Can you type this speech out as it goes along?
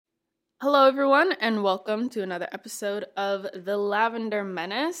Hello, everyone, and welcome to another episode of The Lavender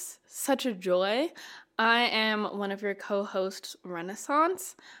Menace. Such a joy. I am one of your co-hosts,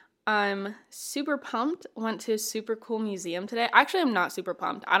 Renaissance. I'm super pumped. Went to a super cool museum today. Actually, I'm not super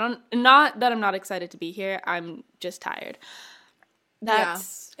pumped. Not that I'm not excited to be here. I'm just tired.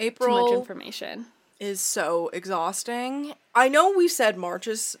 That's April too much information. Is so exhausting. I know we said March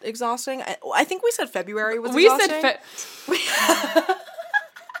is exhausting. I think we said February was exhausting.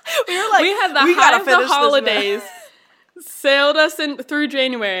 We were like, we had the height of the holidays, sailed us through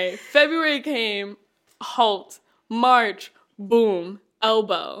January. February came, halt. March, boom,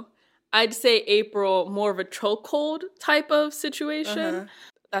 elbow. I'd say April, more of a chokehold type of situation.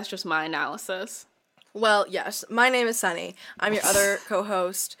 That's just my analysis. Well, yes. My name is Sunny. I'm your other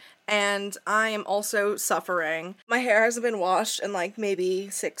co-host, and I am also suffering. My hair hasn't been washed in like maybe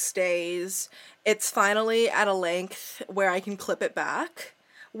 6 days. It's finally at a length where I can clip it back.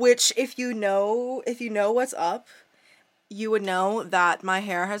 Which, if you know what's up, you would know that my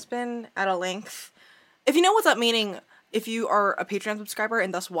hair has been at a length. If you know what's up, meaning if you are a Patreon subscriber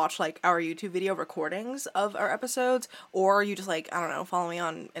and thus watch, like, our YouTube video recordings of our episodes, or you just, like, I don't know, follow me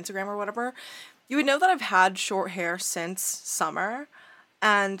on Instagram or whatever, you would know that I've had short hair since summer,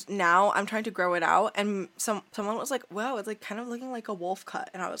 and now I'm trying to grow it out, and someone was like, wow, it's, like, kind of looking like a wolf cut,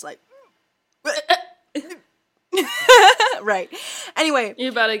 and I was like... Right. Anyway.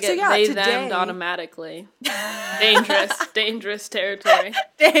 You better get they-them'd automatically. Dangerous territory.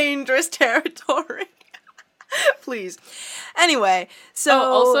 Dangerous territory. Please. Anyway, so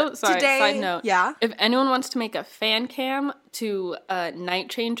also, sorry, today, side note. Yeah? If anyone wants to make a fan cam to Night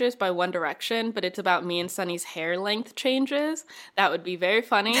Changes by One Direction, but it's about me and Sunny's hair length changes, that would be very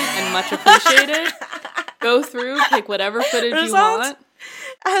funny and much appreciated. Go through, pick whatever footage you want.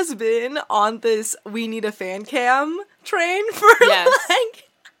 Has been on this we need a fan cam train for Like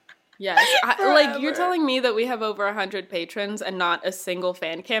you're telling me that we have over 100 patrons and not a single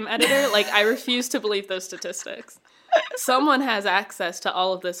fan cam editor. Like, I refuse to believe those statistics. Someone has access to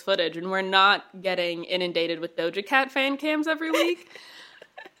all of this footage, and we're not getting inundated with Doja Cat fan cams every week.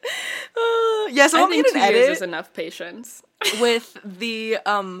 Yes, I think 2 years is enough patience with the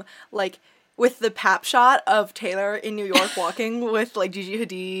with the pap shot of Taylor in New York walking with, like, Gigi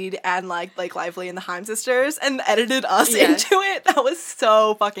Hadid and, like Lively and the Haim sisters, and edited us into it. That was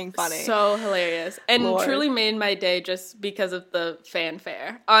so fucking funny. So hilarious. And truly made my day just because of the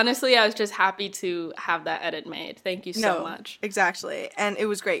fanfare. Honestly, I was just happy to have that edit made. Thank you so much. Exactly. And it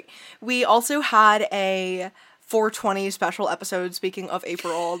was great. We also had a 420 special episode, speaking of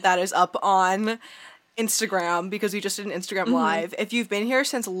April, that is up on Instagram, because we just did an Instagram live. If you've been here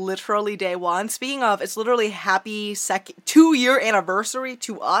since literally day one, speaking of, it's literally happy 2-year anniversary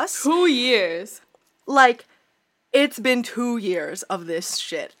to us. 2 years. Like, it's been 2 years of this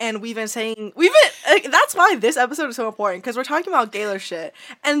shit, and that's why this episode is so important, because we're talking about gaylor shit,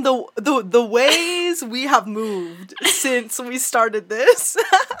 and the ways we have moved since we started this.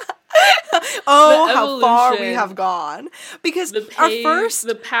 How far we have gone. Because our first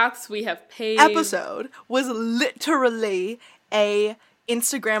the paths we have paved episode was literally a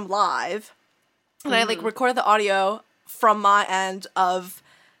Instagram live, and I recorded the audio from my end of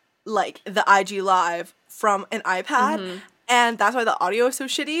like the IG live from an iPad. And that's why the audio is so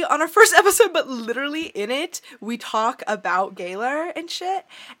shitty on our first episode, but literally in it, we talk about gaylor and shit.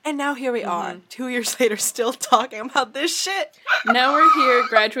 And now here we are, 2 years later, still talking about this shit. Now we're here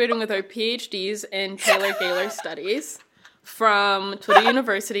graduating with our PhDs in Taylor Gaylor Studies from Twitter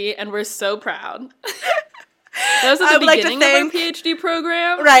University, and we're so proud. That was at the beginning of our PhD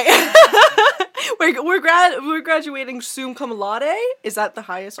program. Right. We're graduating summa cum laude. Is that the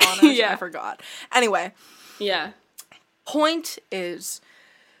highest honor? Yeah. I forgot. Anyway. Yeah. Point is,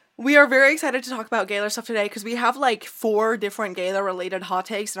 we are very excited to talk about gaylor stuff today, because we have like 4 different gaylor related hot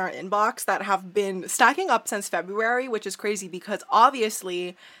takes in our inbox that have been stacking up since February, which is crazy because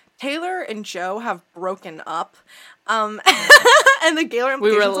obviously Taylor and Joe have broken up. And the gaylor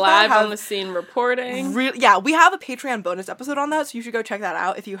implications we were live on the scene reporting. We have a Patreon bonus episode on that, so you should go check that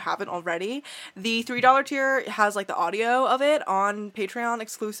out if you haven't already. The $3 tier has like the audio of it on Patreon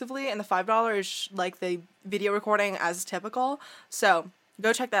exclusively, and the $5 is like the video recording as typical. So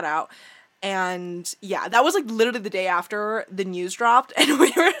go check that out. And yeah, that was like literally the day after the news dropped, and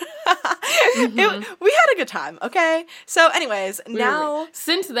we were we had a good time. Okay, so anyways,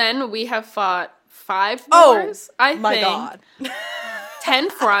 since then we have fought 5 wars. I my think. God.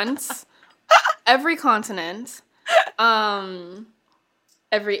 10 fronts, every continent,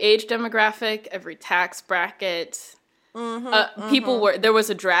 every age demographic, every tax bracket. There was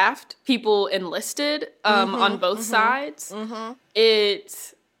a draft. People enlisted on both sides.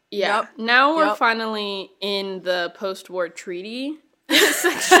 Yeah. Yep. Now we're Yep. finally in the post-war treaty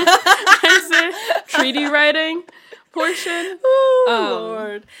section. I say treaty writing portion.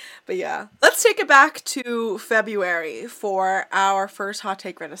 Lord. But yeah. Let's take it back to February for our first hot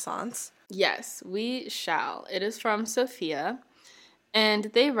take renaissance. Yes, we shall. It is from Sophia, and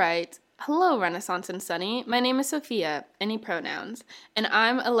they write, "Hello, Renaissance and Sunny. My name is Sophia, any pronouns, and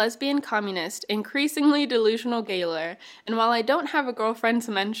I'm a lesbian communist, increasingly delusional gaylor, and while I don't have a girlfriend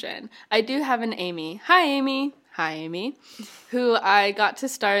to mention, I do have an Amy. Hi, Amy. Hi, Amy. Who I got to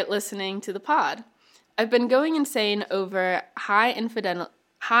start listening to the pod. I've been going insane over high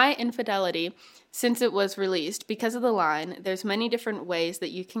infidelity since it was released because of the line, 'There's many different ways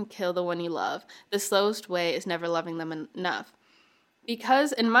that you can kill the one you love. The slowest way is never loving them enough.'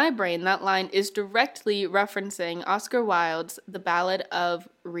 Because in my brain, that line is directly referencing Oscar Wilde's The Ballad of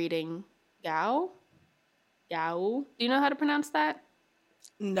Reading Gow? Gow? Do you know how to pronounce that?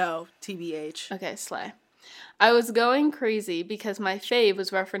 No, TBH. Okay, slay. I was going crazy because my fave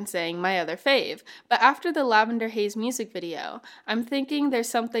was referencing my other fave, but after the Lavender Haze music video, I'm thinking there's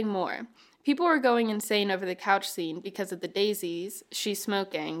something more. People were going insane over the couch scene because of the daisies, she's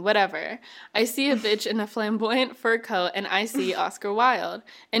smoking, whatever. I see a bitch in a flamboyant fur coat and I see Oscar Wilde,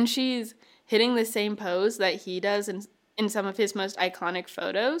 and she's hitting the same pose that he does in some of his most iconic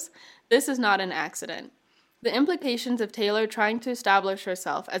photos. This is not an accident. The implications of Taylor trying to establish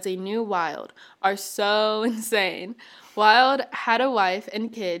herself as a new Wilde are so insane. Wilde had a wife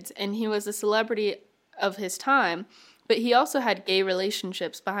and kids, and he was a celebrity of his time, but he also had gay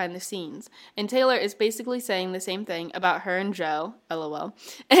relationships behind the scenes. And Taylor is basically saying the same thing about her and Joe, LOL,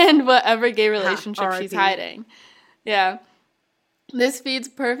 and whatever gay relationship she's hiding. Yeah. This feeds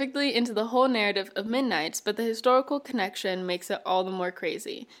perfectly into the whole narrative of Midnights, but the historical connection makes it all the more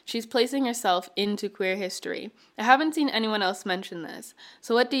crazy. She's placing herself into queer history. I haven't seen anyone else mention this.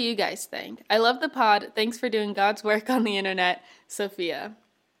 So what do you guys think? I love the pod. Thanks for doing God's work on the internet, Sophia.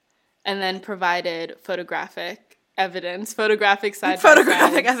 And then provided photographic evidence, photographic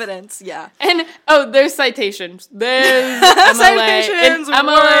evidence, yeah. And, there's citations. There's MLA, citations,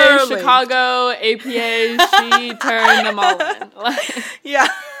 MLA, Chicago, APA, she turned them all in. Yeah.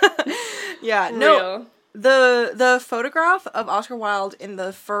 Yeah, no. Real. The photograph of Oscar Wilde in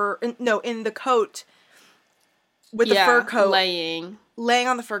the in the coat, with the fur coat. Laying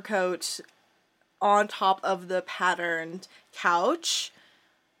on the fur coat on top of the patterned couch.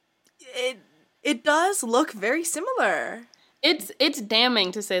 It does look very similar. It's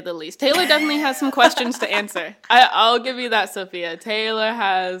damning, to say the least. Taylor definitely has some questions to answer. I'll give you that, Sophia. Taylor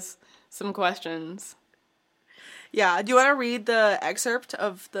has some questions. Yeah. Do you want to read the excerpt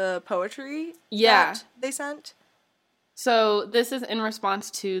of the poetry that they sent? So this is in response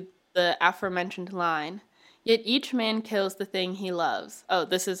to the aforementioned line. Yet each man kills the thing he loves. Oh,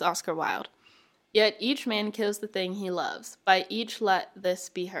 this is Oscar Wilde. Yet each man kills the thing he loves. By each let this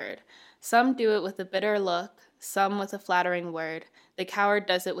be heard. Some do it with a bitter look, some with a flattering word. The coward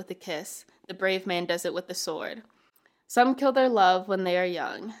does it with a kiss, the brave man does it with the sword. Some kill their love when they are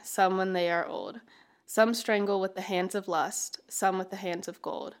young, some when they are old. Some strangle with the hands of lust, some with the hands of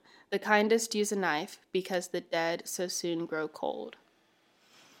gold. The kindest use a knife, because the dead so soon grow cold.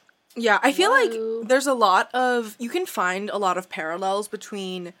 Yeah, I feel like there's you can find a lot of parallels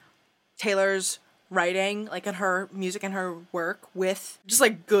between Taylor's writing, like in her music and her work, with just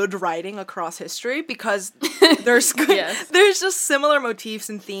like good writing across history, because there's just similar motifs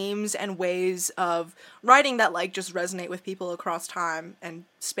and themes and ways of writing that like just resonate with people across time and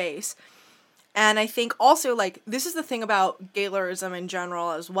space. And I think also like this is the thing about Gaylorism in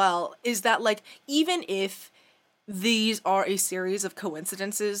general as well, is that like even if these are a series of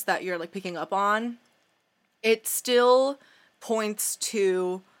coincidences that you're like picking up on, it still points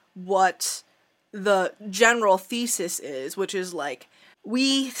to what the general thesis is, which is like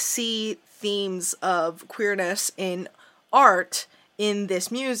we see themes of queerness in art in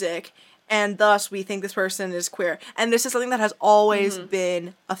this music, and thus we think this person is queer. And this is something that has always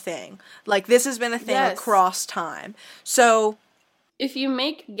been a thing. Like this has been a thing across time. So if you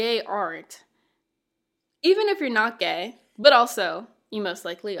make gay art, even if you're not gay, but also you most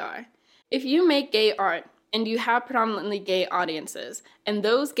likely are, if you make gay art and you have predominantly gay audiences, and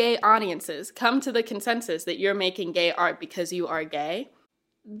those gay audiences come to the consensus that you're making gay art because you are gay,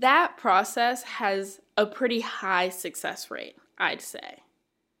 that process has a pretty high success rate, I'd say.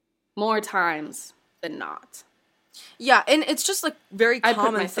 More times than not. Yeah, and it's just like very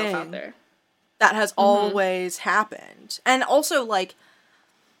common thing out there that has always happened. And also like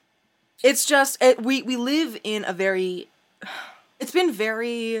it's just we live in a very it's been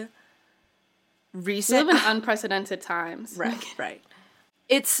very recent. We live in unprecedented times. Right.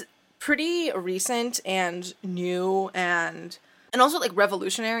 It's pretty recent and new and also like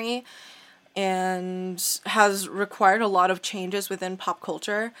revolutionary, and has required a lot of changes within pop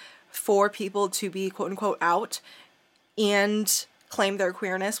culture for people to be quote unquote out and claim their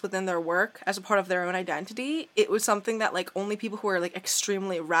queerness within their work as a part of their own identity. It was something that like only people who are like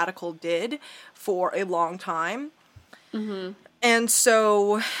extremely radical did for a long time. Mm-hmm. And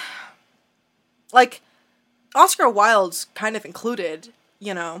so like Oscar Wilde's kind of included,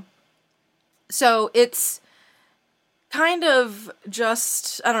 you know. So it's kind of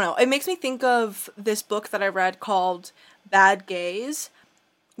just, I don't know, it makes me think of this book that I read called Bad Gays,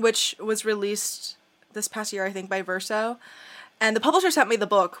 which was released this past year, I think, by Verso. And the publisher sent me the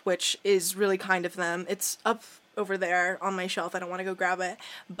book, which is really kind of them. It's up over there on my shelf. I don't want to go grab it.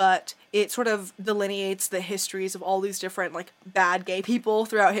 But it sort of delineates the histories of all these different, like, bad gay people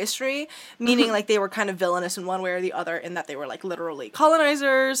throughout history, meaning, like, they were kind of villainous in one way or the other, in that they were, like, literally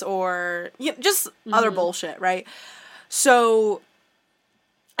colonizers or just other bullshit, right? So,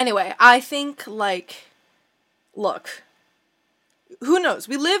 anyway, I think, like, look, who knows?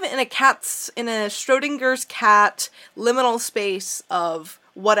 We live in a Schrodinger's cat liminal space of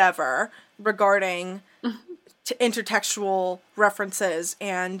whatever regarding intertextual references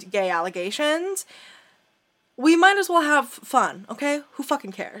and gay allegations. We might as well have fun, okay? Who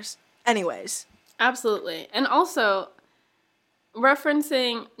fucking cares? Anyways. Absolutely. And also,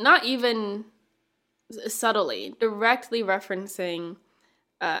 referencing, not even subtly, directly referencing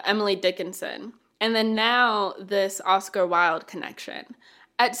Emily Dickinson. And then now this Oscar Wilde connection.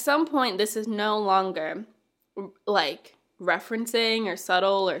 At some point, this is no longer like referencing or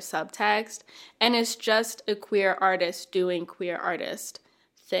subtle or subtext, and it's just a queer artist doing queer artist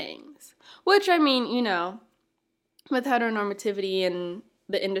things. Which, I mean, you know, with heteronormativity and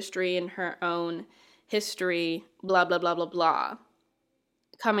the industry and her own history, blah, blah, blah, blah, blah,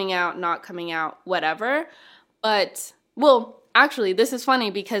 coming out, not coming out, whatever. But, well, actually, this is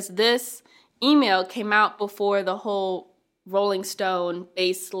funny because this email came out before the whole Rolling Stone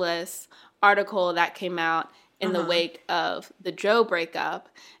baseless article that came out in the wake of the Joe breakup.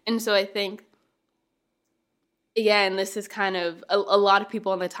 And so I think, again, this is kind of, a lot of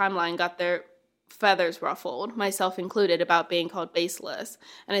people on the timeline got their feathers ruffled, myself included, about being called baseless.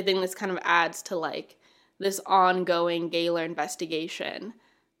 And I think this kind of adds to, like, this ongoing Gaylor investigation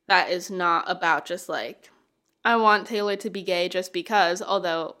that is not about just, like, I want Taylor to be gay just because,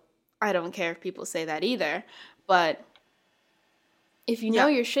 although I don't care if people say that either. But if you know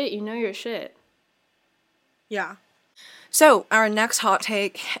your shit, you know your shit. Yeah. So, our next hot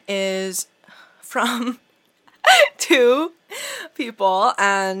take is from two people,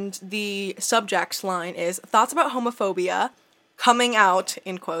 and the subject line is thoughts about homophobia, coming out,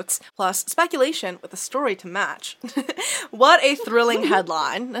 in quotes, plus speculation with a story to match. What a thrilling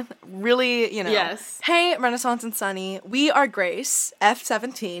headline. Really, you know. Yes. Hey, Renaissance and Sunny. We are Grace,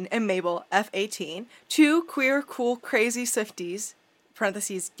 F17, and Mabel, F18, two queer, cool, crazy Swifties,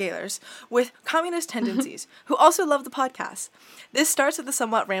 parentheses, gaylors, with communist tendencies, who also love the podcast. This starts with a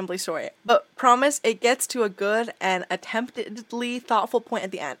somewhat rambly story, but promise it gets to a good and attemptedly thoughtful point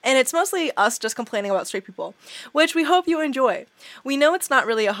at the end. And it's mostly us just complaining about straight people, which we hope you enjoy. We know it's not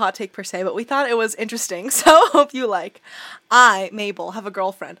really a hot take per se, but we thought it was interesting, so hope you like. I, Mabel, have a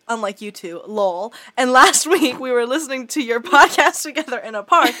girlfriend, unlike you two, lol. And last week we were listening to your podcast together in a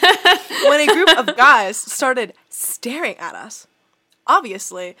park when a group of guys started staring at us.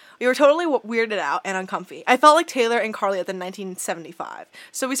 Obviously, we were totally weirded out and uncomfy. I felt like Taylor and Carly at the 1975.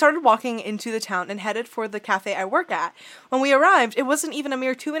 So we started walking into the town and headed for the cafe I work at. When we arrived, it wasn't even a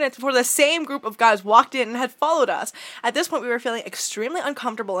mere 2 minutes before the same group of guys walked in and had followed us. At this point, we were feeling extremely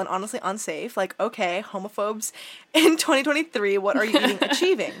uncomfortable and honestly unsafe. Like, okay, homophobes in 2023, what are you even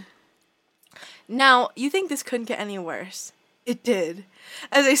achieving? Now, you think this couldn't get any worse? It did.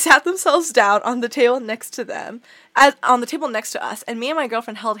 As they sat themselves down on the table next to us, and me and my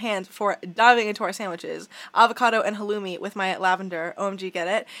girlfriend held hands before diving into our sandwiches, avocado and halloumi with my lavender, OMG get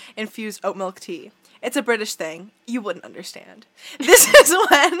it, infused oat milk tea. It's a British thing. You wouldn't understand. This is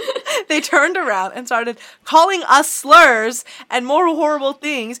when they turned around and started calling us slurs and more horrible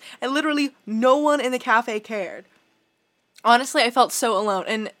things, and literally no one in the cafe cared. Honestly, I felt so alone,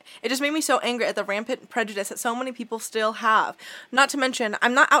 and it just made me so angry at the rampant prejudice that so many people still have. Not to mention,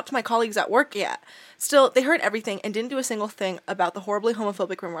 I'm not out to my colleagues at work yet. Still, they heard everything and didn't do a single thing about the horribly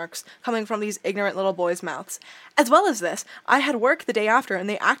homophobic remarks coming from these ignorant little boys' mouths. As well as this, I had work the day after, and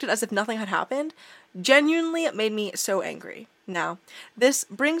they acted as if nothing had happened. Genuinely, it made me so angry. Now, this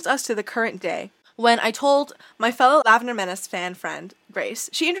brings us to the current day. when I told my fellow Lavender Menace fan friend, Grace,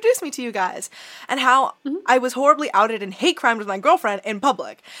 she introduced me to you guys, and how I was horribly outed and hate crimed with my girlfriend in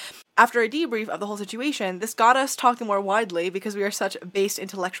public. After a debrief of the whole situation, this got us talking more widely, because we are such based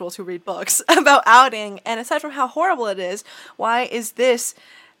intellectuals who read books, about outing, and aside from how horrible it is, why is this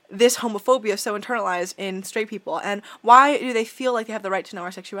homophobia so internalized in straight people, and why do they feel like they have the right to know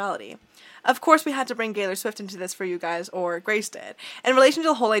our sexuality? Of course, we had to bring Gaylor Swift into this for you guys, or Grace did. In relation to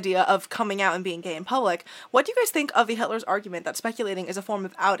the whole idea of coming out and being gay in public, what do you guys think of the Hitler's argument that speculating is a form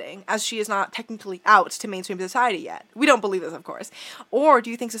of outing, as she is not technically out to mainstream society yet? We don't believe this, of course. Or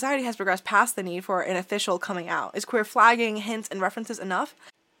do you think society has progressed past the need for an official coming out? Is queer flagging, hints, and references enough?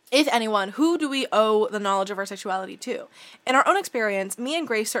 If anyone, who do we owe the knowledge of our sexuality to? In our own experience, me and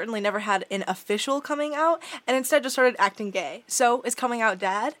Grace certainly never had an official coming out, and instead just started acting gay. So, is coming out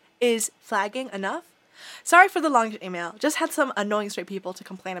dad? Is flagging enough? Sorry for the long email, just had some annoying straight people to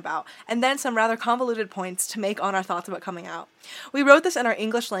complain about, and then some rather convoluted points to make on our thoughts about coming out. We wrote this in our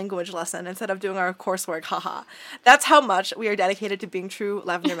English language lesson instead of doing our coursework, haha. That's how much we are dedicated to being true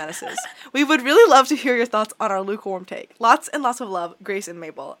Lavender Menaces. We would really love to hear your thoughts on our lukewarm take. Lots and lots of love, Grace and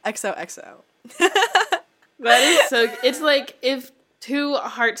Mabel. XOXO. That is so... It's like if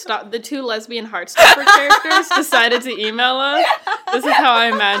the two lesbian Heartstopper characters decided to email us. This is how I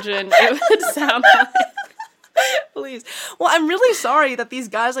imagine it would sound like. Please. Well, I'm really sorry that these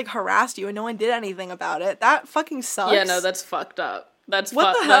guys, like, harassed you and no one did anything about it. That fucking sucks. Yeah, no, that's fucked up. What the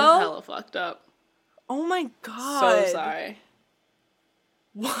hell? That's hella fucked up. Oh my god. So sorry.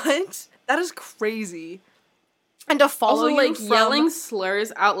 What? That is crazy. And to follow also, you like, from... yelling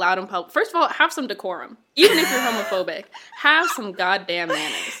slurs out loud in public. First of all, have some decorum. Even if you're homophobic, have some goddamn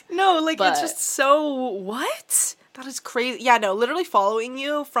manners. No, like, it's just so... What? That is crazy. Yeah, no, literally following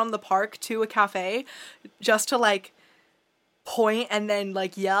you from the park to a cafe just to, like, point and then,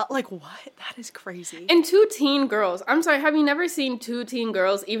 like, yell. Like, what? That is crazy. And two teen girls. I'm sorry, have you never seen two teen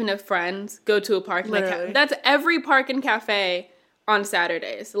girls, even if friends, go to a park? Literally. That's every park and cafe on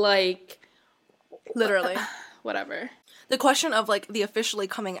Saturdays. Like... Literally. Whatever. The question of, like, the officially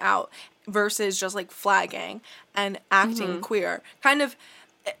coming out versus just, like, flagging and acting queer kind of...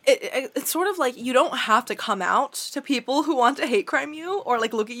 It's sort of like you don't have to come out to people who want to hate crime you or,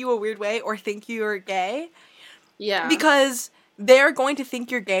 like, look at you a weird way or think you're gay. Yeah. Because they're going to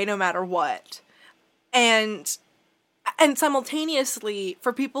think you're gay no matter what. And simultaneously,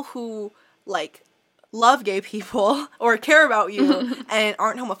 for people who, like, love gay people or care about you and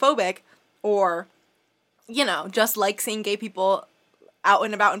aren't homophobic or, you know, just like seeing gay people out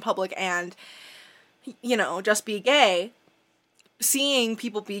and about in public and, you know, just be gay, seeing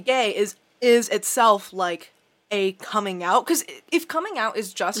people be gay is itself, like, a coming out. Because if coming out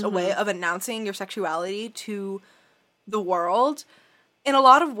is just a way of announcing your sexuality to the world, in a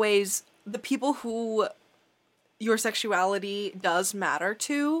lot of ways, the people who your sexuality does matter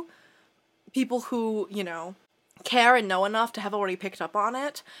to, people who, you know, care and know enough to have already picked up on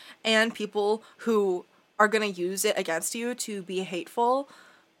it, and people who are going to use it against you to be hateful,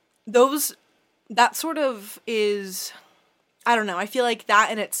 that sort of is... I don't know, I feel like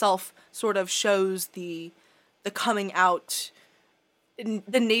that in itself sort of shows the coming out,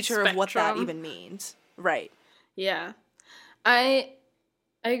 the nature Spectrum. of what that even means. Right. Yeah. I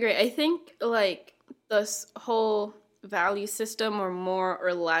agree. I think, like, this whole value system or more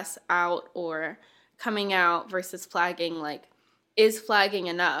or less out or coming out versus flagging, like, is flagging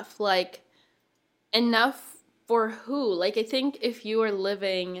enough? Like, enough for who? Like, I think if you are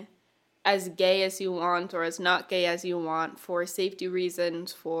living as gay as you want or as not gay as you want for safety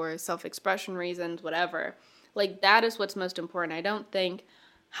reasons, for self-expression reasons, whatever, like, that is what's most important. I don't think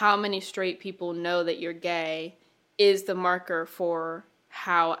how many straight people know that you're gay is the marker for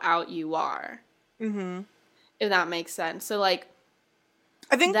how out you are. Mm-hmm. If that makes sense. So, like,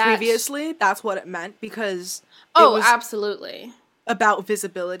 I think previously that's what it meant, because it was absolutely about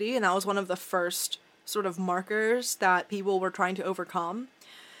visibility, and that was one of the first sort of markers that people were trying to overcome.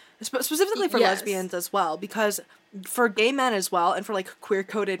 Specifically for lesbians as well, because for gay men as well, and for, like,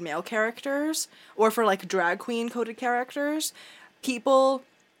 queer-coded male characters, or for, like, drag queen-coded characters, people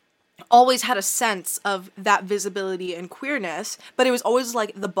always had a sense of that visibility and queerness, but it was always,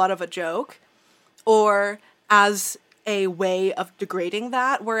 like, the butt of a joke, or as a way of degrading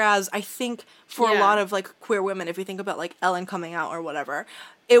that, whereas I think for a lot of, like, queer women, if you think about, like, Ellen coming out or whatever,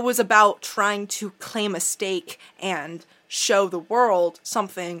 it was about trying to claim a stake and show the world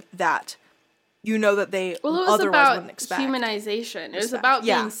something that you know that they otherwise wouldn't expect. Humanization. It was about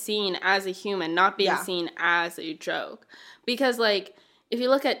being seen as a human, not being seen as a joke. Because, like, if you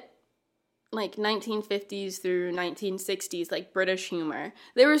look at like 1950s through 1960s, like British humor,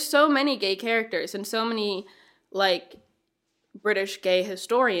 there were so many gay characters, and so many like British gay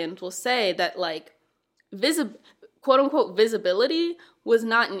historians will say that like quote unquote visibility was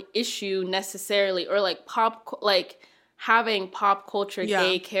not an issue necessarily, or like having pop culture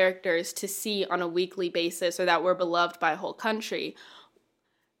gay characters to see on a weekly basis or that were beloved by a whole country.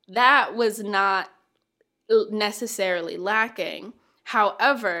 That was not necessarily lacking.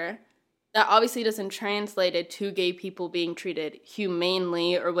 However, that obviously doesn't translate it to gay people being treated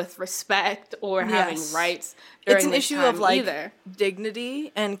humanely or with respect or having rights during it's an this issue time of like either.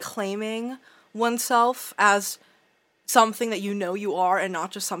 dignity and claiming oneself as something that you know you are, and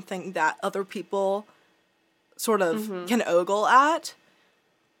not just something that other people sort of can ogle at.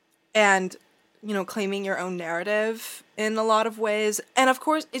 And, you know, claiming your own narrative in a lot of ways. And of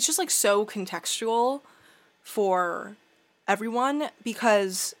course, it's just like so contextual for everyone,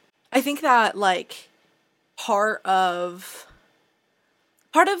 because I think that like part of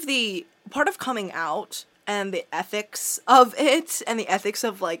coming out and the ethics of it, and the ethics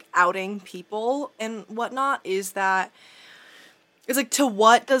of like outing people and whatnot, is that it's like, to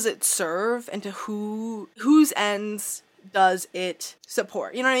what does it serve, and to whose ends does it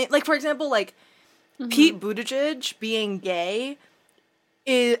support? You know what I mean? Like, for example, like Pete Buttigieg being gay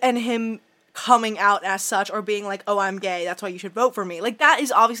and him coming out as such, or being like, oh, I'm gay, that's why you should vote for me. Like, that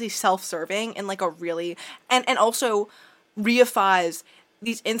is obviously self-serving and like a really, and also reifies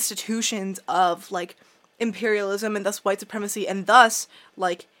these institutions of like imperialism and thus white supremacy and thus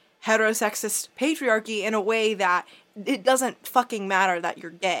like heterosexist patriarchy in a way that it doesn't fucking matter that you're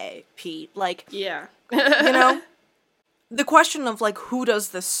gay, Pete. Like, yeah. You know? The question of like, who does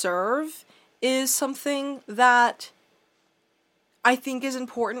this serve is something that I think is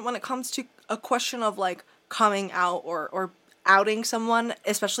important when it comes to a question of like coming out or outing someone,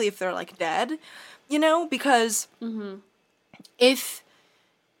 especially if they're like dead, you know, because if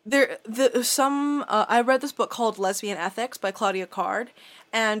I read this book called Lesbian Ethics by Claudia Card,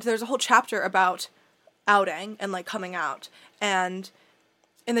 and there's a whole chapter about outing and like coming out, and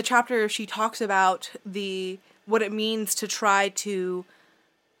in the chapter she talks about what it means to try to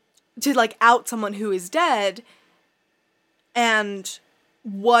like out someone who is dead, and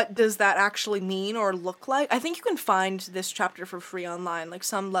what does that actually mean or look like. I think you can find this chapter for free online, like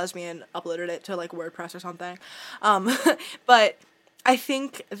some lesbian uploaded it to like WordPress or something, but I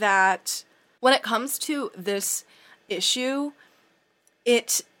think that when it comes to this issue,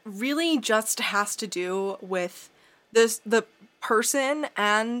 it really just has to do with the person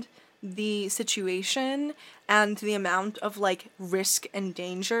and the situation and the amount of like risk and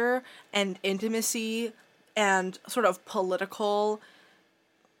danger and intimacy and sort of political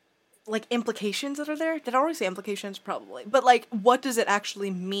like implications that are there. Did I already say implications? Probably. But like, what does it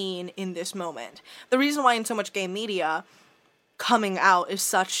actually mean in this moment? The reason why in so much gay media coming out is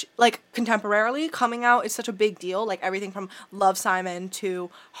such, like, contemporarily, coming out is such a big deal. Like, everything from Love, Simon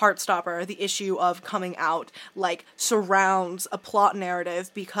to Heartstopper, the issue of coming out, like, surrounds a plot narrative,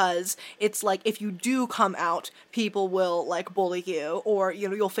 because it's like, if you do come out, people will, like, bully you, or, you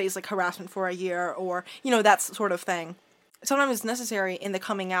know, you'll face, like, harassment for a year, or, you know, that sort of thing. Sometimes it's necessary in the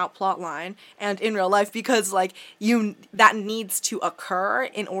coming out plot line and in real life, because, like, that needs to occur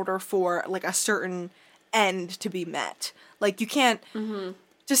in order for, like, a certain end to be met. Like, you can't,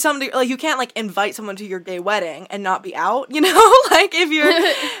 to some degree, like, you can't, like, invite someone to your gay wedding and not be out, you know? Like, if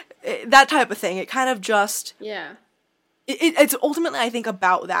you're, that type of thing. It kind of just, yeah. It's ultimately, I think,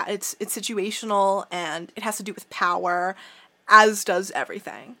 about that. It's situational, and it has to do with power, as does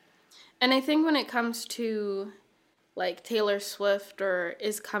everything. And I think when it comes to, like, Taylor Swift, or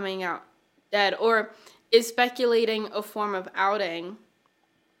is coming out dead, or is speculating a form of outing,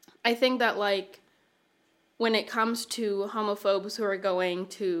 I think that, like, when it comes to homophobes who are going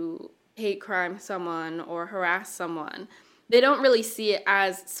to hate crime someone or harass someone, they don't really see it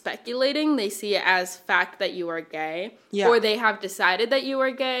as speculating. They see it as fact that you are gay, or they have decided that you are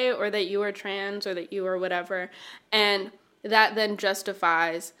gay, or that you are trans, or that you are whatever, and that then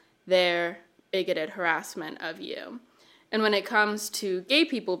justifies their bigoted harassment of you. And when it comes to gay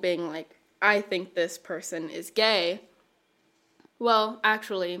people being like, I think this person is gay, well,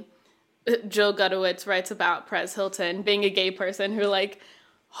 actually, Jill Gutowitz writes about Perez Hilton being a gay person who, like,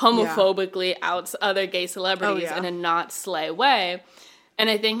 homophobically outs other gay celebrities in a not slay way.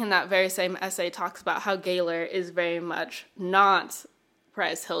 And I think in that very same essay talks about how Gaylor is very much not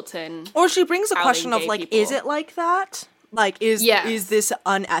Perez Hilton. Or she brings a question of, like, people. Is it like that? Like, is this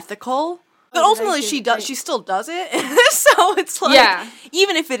unethical? But ultimately she still does it. So it's like,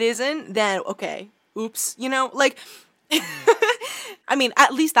 even if it isn't, then okay, oops, you know? Like, I mean,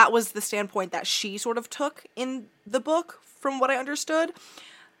 at least that was the standpoint that she sort of took in the book, from what I understood.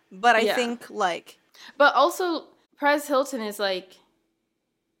 But I think, like... But also, Perez Hilton is, like,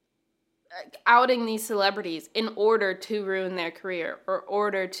 outing these celebrities in order to ruin their career or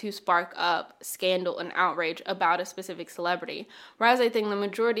order to spark up scandal and outrage about a specific celebrity. Whereas I think the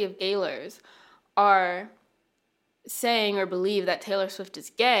majority of gaylors are saying or believe that Taylor Swift is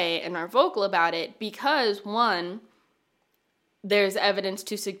gay and are vocal about it because, one, there's evidence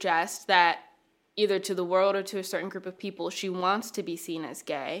to suggest that either to the world or to a certain group of people, she wants to be seen as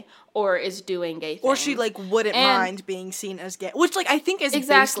gay or is doing gay things. Or she, like, wouldn't mind being seen as gay. Which, like, I think is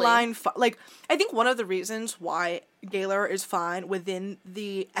baseline... like, I think one of the reasons why Gaylor is fine within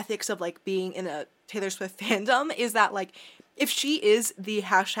the ethics of, like, being in a Taylor Swift fandom is that, like, if she is the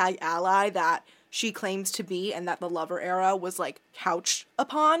hashtag ally that she claims to be and that the Lover era was, like, couched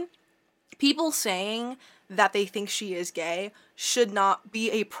upon, people saying that they think she is gay should not be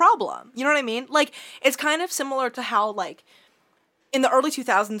a problem. You know what I mean? Like, it's kind of similar to how, like, in the early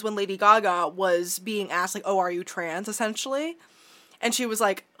 2000s when Lady Gaga was being asked, like, oh, are you trans, essentially? And she was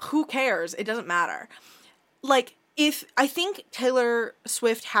like, who cares? It doesn't matter. Like, I think Taylor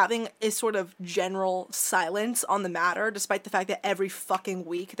Swift having a sort of general silence on the matter, despite the fact that every fucking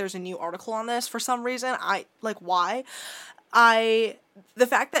week there's a new article on this for some reason, why? The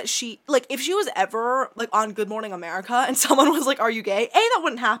fact that she, like, if she was ever, like, on Good Morning America and someone was like, are you gay? That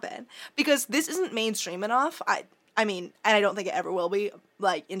wouldn't happen. Because this isn't mainstream enough. I mean, and I don't think it ever will be,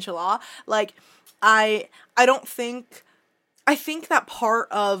 like, inshallah. Like, I think that part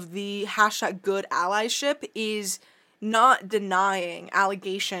of the hashtag good allyship is not denying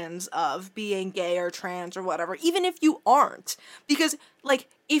allegations of being gay or trans or whatever, even if you aren't. Because, like,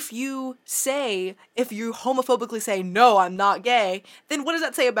 if you homophobically say, no, I'm not gay, then what does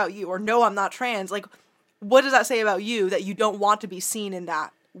that say about you? Or no, I'm not trans. Like, what does that say about you that you don't want to be seen in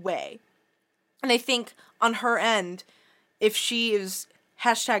that way? And I think on her end, if she is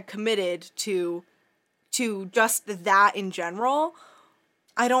hashtag committed to just that in general,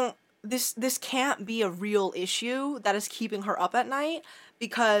 this can't be a real issue that is keeping her up at night,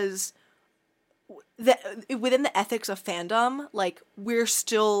 because within the ethics of fandom, like, this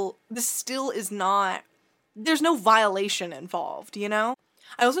still is not, there's no violation involved, you know?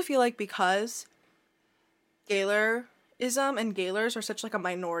 I also feel like because Gaylorism and gaylors are such, like, a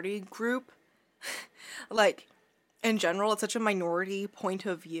minority group, like, in general, it's such a minority point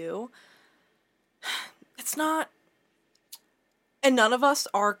of view, it's not, and none of us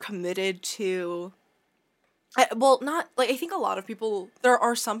are committed to, not, like, I think a lot of people, there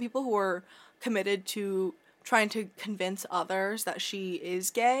are some people who are committed to trying to convince others that she is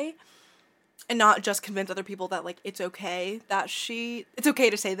gay, and not just convince other people that, like, it's okay to say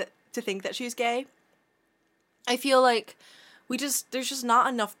that, to think that she's gay. I feel like there's just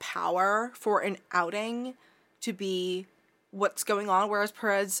not enough power for an outing to be what's going on, whereas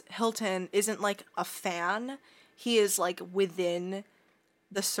Perez Hilton isn't, like, a fan. He is, like, within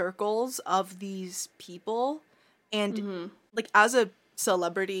the circles of these people, and, like, as a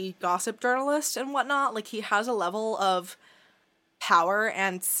celebrity gossip journalist and whatnot, like, he has a level of power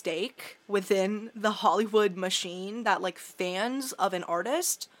and stake within the Hollywood machine that, like, fans of an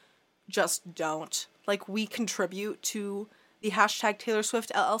artist just don't. Like, we contribute to the hashtag Taylor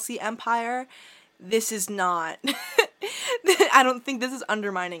Swift LLC empire. This is not, I don't think this is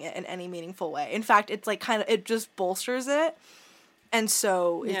undermining it in any meaningful way. In fact, it's, like, kind of, it just bolsters it. And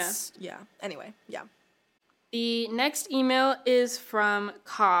so it's, anyway. The next email is from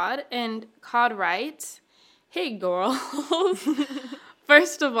Cod, and Cod writes, hey girls,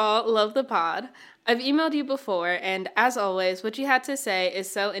 first of all, love the pod. I've emailed you before, and as always, what you had to say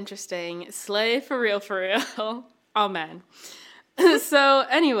is so interesting. Slay for real. Amen. So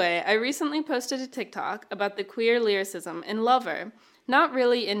anyway, I recently posted a TikTok about the queer lyricism in Lover. Not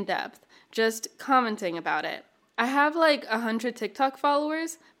really in depth, just commenting about it. I have like 100 TikTok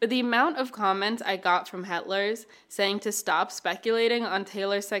followers, but the amount of comments I got from hetlers saying to stop speculating on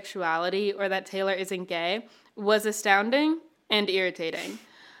Taylor's sexuality or that Taylor isn't gay was astounding and irritating.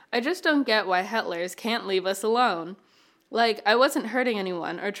 I just don't get why hetlers can't leave us alone. Like, I wasn't hurting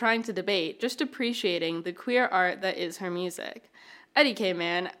anyone or trying to debate, just appreciating the queer art that is her music. Eddie K.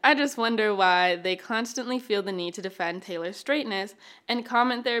 Man, I just wonder why they constantly feel the need to defend Taylor's straightness and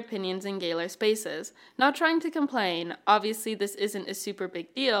comment their opinions in gaylor spaces. Not trying to complain, obviously this isn't a super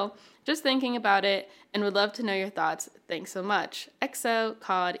big deal, just thinking about it and would love to know your thoughts. Thanks so much. XO,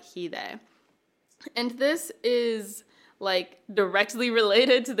 Cod, he, they. And this is, like, directly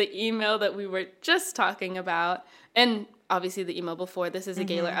related to the email that we were just talking about, and obviously the email before, this is a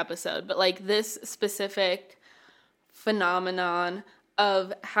gaylor episode, but, like, this specific phenomenon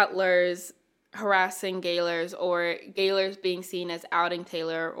of hetlers harassing gaylors, or gaylors being seen as outing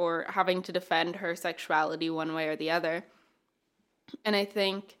Taylor or having to defend her sexuality one way or the other. And I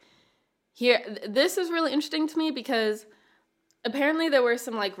think this is really interesting to me because apparently there were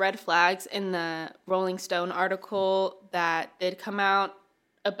some like red flags in the Rolling Stone article that did come out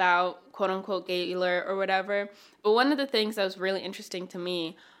about quote unquote gaylor or whatever. But one of the things that was really interesting to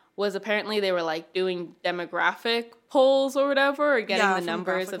me was apparently they were like doing demographic polls or whatever, or getting the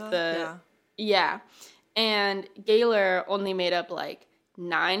numbers of the and gaylor only made up like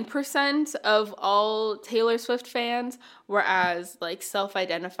 9% of all Taylor Swift fans, whereas like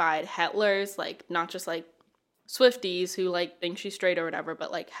self-identified hetlers, like not just like Swifties who like think she's straight or whatever,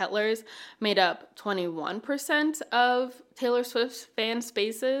 but like hetlers made up 21% of Taylor Swift's fan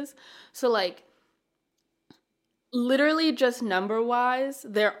spaces. So like literally just number wise,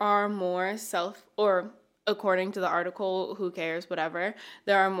 there are more according to the article, who cares, whatever,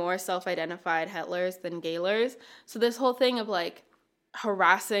 there are more self-identified hetlers than gaylors. So this whole thing of like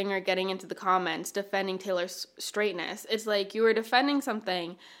harassing or getting into the comments defending Taylor's straightness, it's like you were defending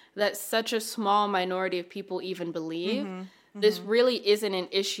something that such a small minority of people even believe. This really isn't an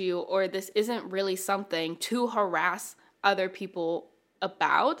issue, or this isn't really something to harass other people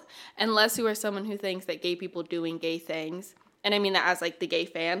about, unless you are someone who thinks that gay people doing gay things, and I mean that as like the gay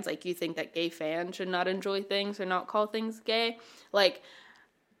fans, like you think that gay fans should not enjoy things or not call things gay. Like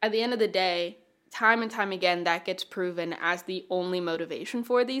at the end of the day, time and time again, that gets proven as the only motivation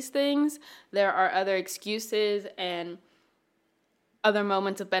for these things. There are other excuses and other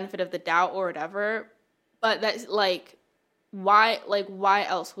moments of benefit of the doubt or whatever, but that's like why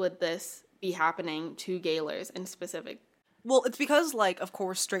else would this be happening to gaylors in specific? Well, it's because, like, of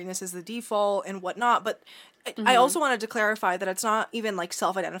course, straightness is the default and whatnot, but I also wanted to clarify that it's not even, like,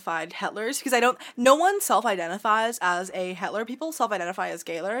 self-identified hetlers, because no one self-identifies as a hetler. People self-identify as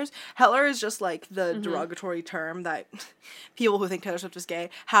gaylors. Hetler is just, like, the derogatory term that people who think Taylor Swift is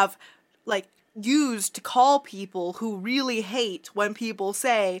gay have, like, used to call people who really hate when people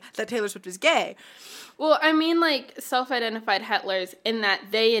say that Taylor Swift is gay. Well, I mean, like, self-identified hetlers in that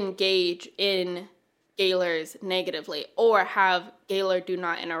they engage in gaylors negatively, or have gaylor do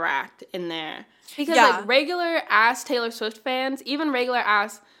not interact in there. Because like regular ass Taylor Swift fans, even regular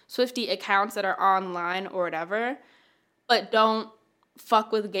ass Swiftie accounts that are online or whatever, but don't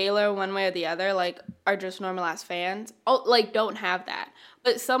fuck with gaylor one way or the other, like are just normal ass fans, don't have that.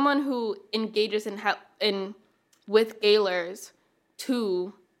 But someone who engages in with gaylors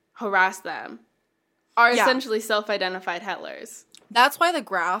to harass them are essentially self-identified hetlers. That's why the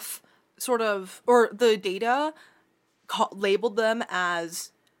graph or the data labeled them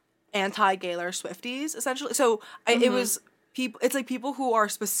as anti-gaylor Swifties, essentially. So it was people. It's like people who are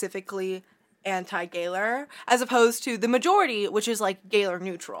specifically anti-gaylor, as opposed to the majority, which is like gaylor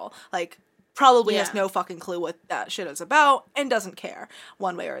neutral. Like probably has no fucking clue what that shit is about and doesn't care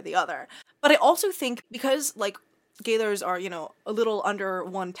one way or the other. But I also think because like gaylors are, a little under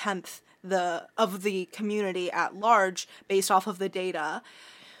 1/10 of the community at large, based off of the data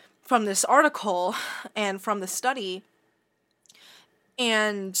from this article and from the study,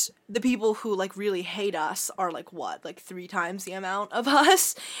 and the people who like really hate us are like 3 times the amount of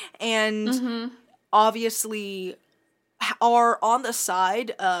us, and obviously are on the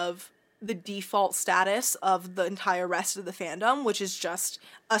side of the default status of the entire rest of the fandom, which is just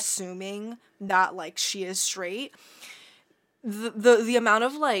assuming that like she is straight. The amount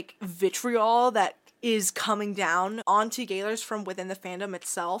of like vitriol that is coming down onto gaylors from within the fandom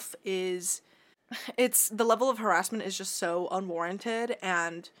itself it's the level of harassment is just so unwarranted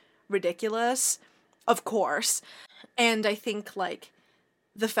and ridiculous, of course. And I think like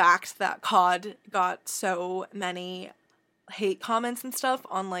the fact that COD got so many hate comments and stuff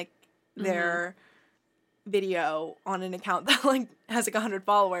on like their video on an account that like has like 100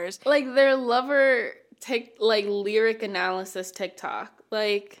 followers, like their lover lyric analysis TikTok,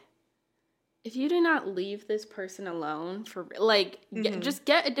 like if you do not leave this person alone for just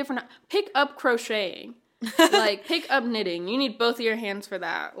get a different, pick up crocheting, like pick up knitting. You need both of your hands for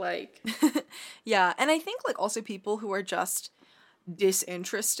that. Like, yeah. And I think like also people who are just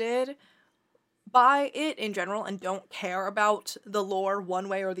disinterested by it in general and don't care about the lore one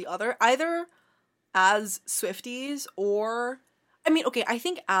way or the other, either as Swifties or, I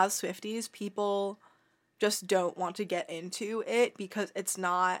think as Swifties, people just don't want to get into it because it's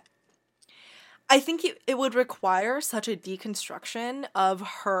not, I think it would require such a deconstruction of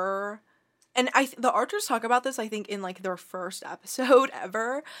her, and the Archers talk about this, I think, in, like, their first episode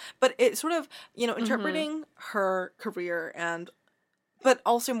ever, but it's sort of, interpreting her career but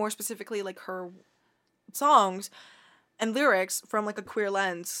also more specifically, like, her songs and lyrics from like a queer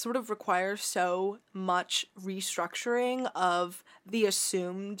lens sort of require so much restructuring of the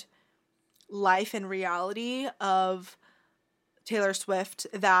assumed life and reality of Taylor Swift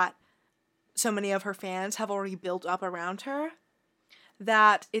that so many of her fans have already built up around her,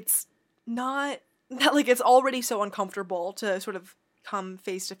 that it's not, that like it's already so uncomfortable to sort of come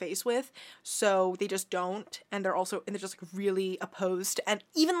face to face with, so they just don't, and they're just like really opposed to, and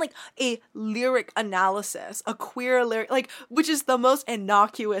even like a lyric analysis, a queer lyric, like, which is the most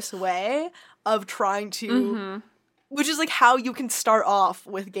innocuous way of trying to, which is like how you can start off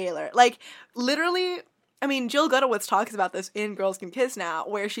with Gaylor, like literally. I mean, Jill Gutowitz talks about this in Girls Can Kiss Now,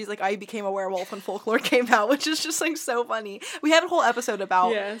 where she's like, I became a werewolf when Folklore came out, which is just like so funny. We have a whole episode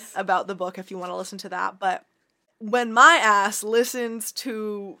about the book if you want to listen to that. But when my ass listens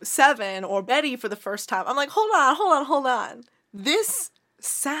to Seven or Betty for the first time, I'm like, hold on. This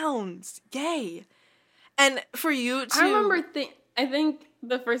sounds gay. And for you to... I remember I think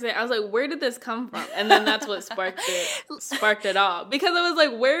the first day I was like, where did this come from? And then that's what sparked it all. Because I was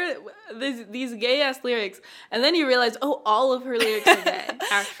like, where these gay ass lyrics, and then you realize, oh, all of her lyrics are gay.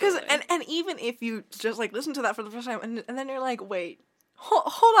 Actually. And even if you just like listen to that for the first time, and then you're like, wait,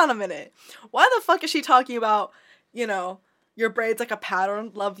 hold on a minute. Why the fuck is she talking about, you know, your braids like a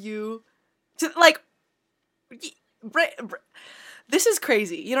pattern, love you, to like, this is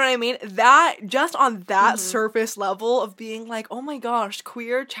crazy, you know what I mean? That, just on that surface level of being like, oh my gosh,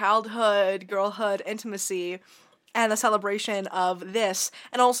 queer childhood, girlhood, intimacy, and a celebration of this,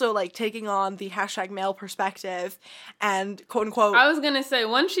 and also like taking on the hashtag male perspective, and quote unquote. I was gonna say,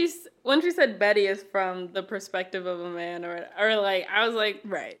 when she said Betty is from the perspective of a man, or like, I was like,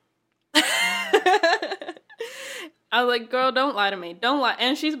 right. I was like, girl, don't lie to me. Don't lie.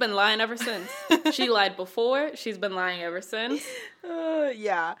 And she's been lying ever since. She lied before. She's been lying ever since.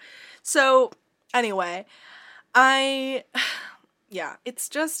 Yeah. So, anyway, it's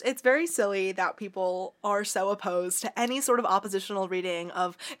very silly that people are so opposed to any sort of oppositional reading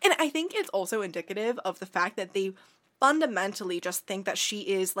of, and I think it's also indicative of the fact that they fundamentally just think that she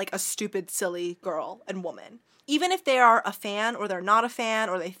is like a stupid, silly girl and woman. Even if they are a fan or they're not a fan,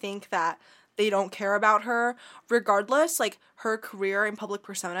 or they think that they don't care about her, regardless, like, her career and public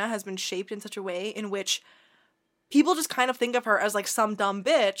persona has been shaped in such a way in which people just kind of think of her as like some dumb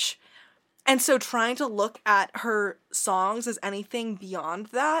bitch. And so trying to look at her songs as anything beyond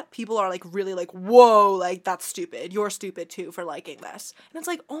that, people are like really like, whoa, like, that's stupid. You're stupid too for liking this. And it's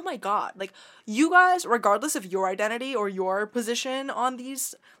like, oh my God, like, you guys, regardless of your identity or your position on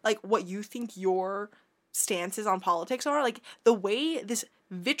these, like, what you think your stances on politics are, like, the way this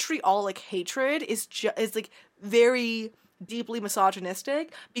vitriolic hatred is like very deeply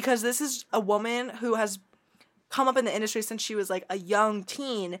misogynistic, because this is a woman who has come up in the industry since she was like a young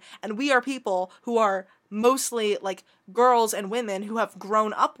teen, and we are people who are mostly like girls and women who have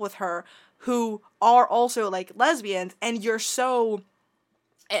grown up with her, who are also like lesbians, and you're so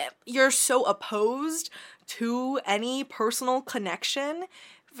opposed to any personal connection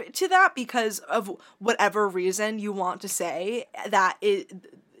to that because of whatever reason you want to say that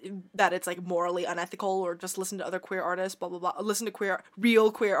it's like morally unethical, or just listen to other queer artists, blah blah blah, listen to real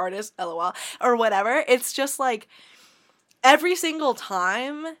queer artists, lol, or whatever. It's just like every single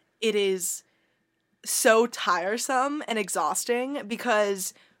time it is so tiresome and exhausting,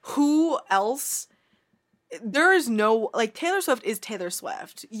 because who else? There is no, like, Taylor Swift is Taylor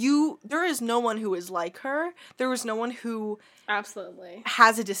Swift. There is no one who is like her. There is no one who absolutely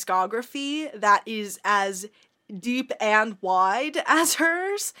has a discography that is as deep and wide as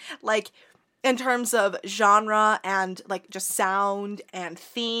hers, like, in terms of genre and, like, just sound and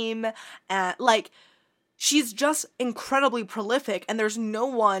theme, and, like, she's just incredibly prolific, and there's no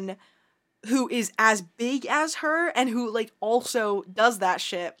one who is as big as her and who, like, also does that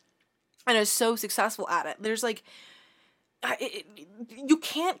shit and is so successful at it. There's, like, you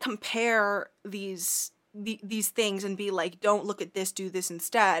can't compare these things and be like, don't look at this, do this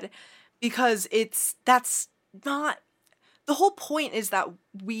instead, because that's not, the whole point is that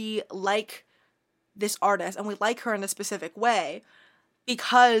we like this artist and we like her in a specific way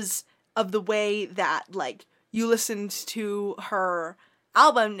because of the way that, like, you listened to her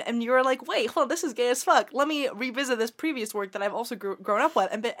album and you were like, wait, hold on, this is gay as fuck. Let me revisit this previous work that I've also grown up with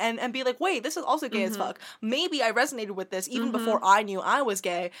and be like, wait, this is also gay as fuck. Maybe I resonated with this even before I knew I was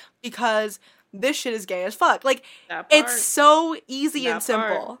gay, because this shit is gay as fuck. Like, it's so easy and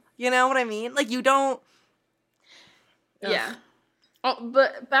simple. You know what I mean? Like, you don't... Yeah. Oh,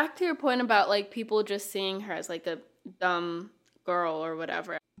 but back to your point about, like, people just seeing her as, like, a dumb girl or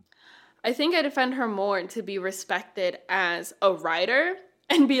whatever. I think I defend her more to be respected as a writer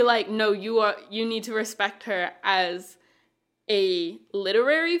and be like, no, you need to respect her as a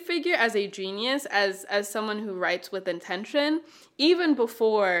literary figure, as a genius, as someone who writes with intention, even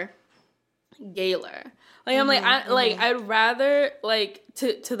before Gaylor. Like, I'm like, I'd rather, like,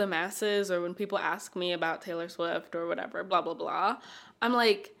 to the masses, or when people ask me about Taylor Swift or whatever, blah, blah, blah, I'm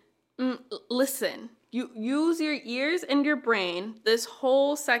like, listen, you use your ears and your brain, this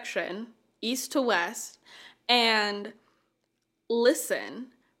whole section, east to west, and listen,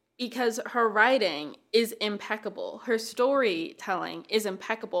 because her writing is impeccable. Her storytelling is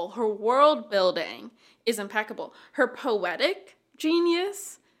impeccable. Her world building is impeccable. Her poetic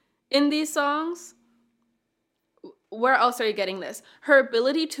genius in these songs, where else are you getting this? Her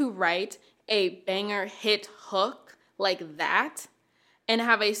ability to write a banger hit hook like that and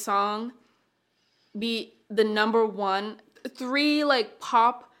have a song be the number one, 3 like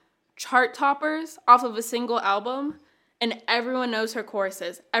pop chart toppers off of a single album, and everyone knows her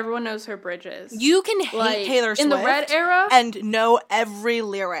choruses, everyone knows her bridges. You can hate like, Taylor Swift in the Red era and know every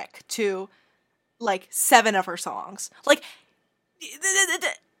lyric to like 7 of her songs. Like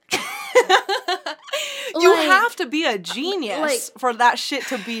you have to be a genius for that shit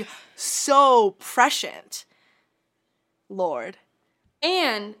to be so prescient. Lord.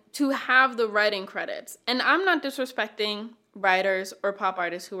 And to have the writing credits. And I'm not disrespecting writers or pop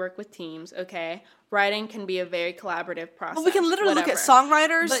artists who work with teams, okay? Writing can be a very collaborative process. Well, we can literally look at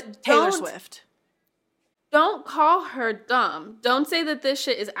songwriters, but Taylor Swift. Don't call her dumb. Don't say that this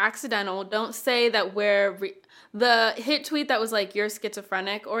shit is accidental. Don't say that the hit tweet that was like, you're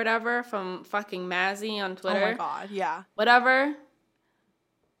schizophrenic or whatever from fucking Mazzy on Twitter. Oh my God, yeah. Whatever.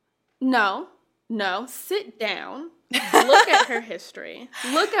 No, sit down. Look at her history.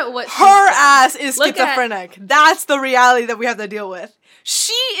 Look at what her ass is schizophrenic. That's the reality that we have to deal with.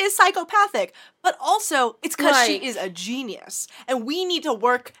 She is psychopathic, but also it's because she is a genius, and we need to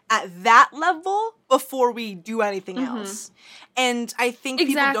work at that level before we do anything else. And I think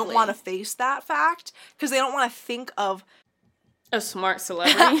people don't want to face that fact because they don't want to think of a smart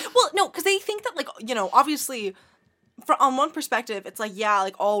celebrity. Well, no, because they think that, like, you know, obviously, on one perspective, it's like, yeah,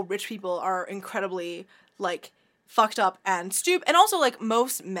 like all rich people are incredibly like fucked up and stupid, and also like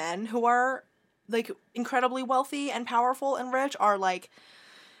most men who are like incredibly wealthy and powerful and rich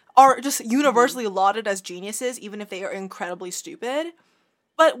are just universally lauded as geniuses, even if they are incredibly stupid.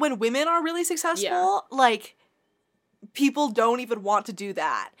 But when women are really successful, like people don't even want to do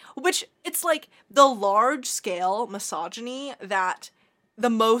that, which it's like the large scale misogyny that the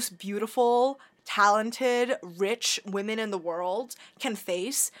most beautiful, talented, rich women in the world can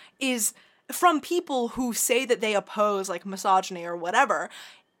face is from people who say that they oppose like misogyny or whatever,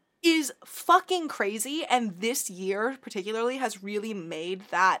 is fucking crazy. And this year particularly has really made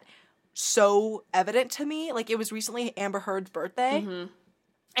that so evident to me. Like, it was recently Amber Heard's birthday,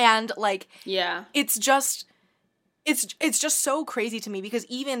 and like, yeah, it's just so crazy to me, because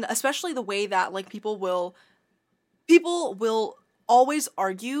even especially the way that like people will always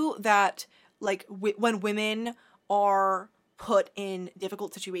argue that like when women are put in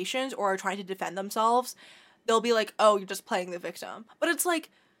difficult situations or are trying to defend themselves, they'll be like, oh, you're just playing the victim. But it's like,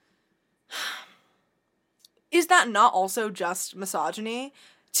 is that not also just misogyny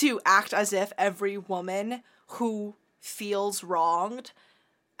to act as if every woman who feels wronged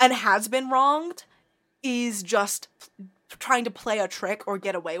and has been wronged is just trying to play a trick or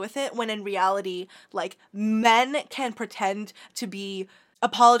get away with it, when in reality, like, men can pretend to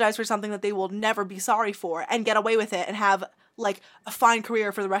apologize for something that they will never be sorry for and get away with it and have like a fine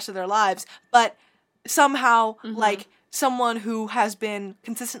career for the rest of their lives, but somehow like someone who has been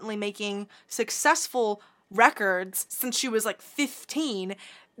consistently making successful records since she was like 15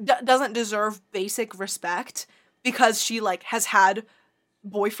 doesn't deserve basic respect because she like has had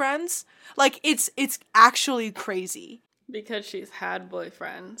boyfriends. Like, it's actually crazy. Because she's had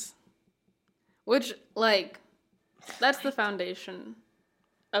boyfriends, which like that's the foundation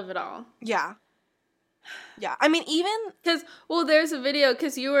of it all. Yeah. I mean, even because, well, there's a video,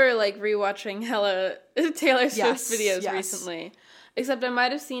 because you were like rewatching hella Taylor Swift videos recently, except I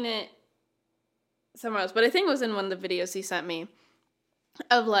might have seen it somewhere else, but I think it was in one of the videos he sent me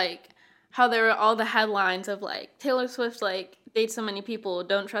of like how there were all the headlines of like, Taylor Swift like dates so many people,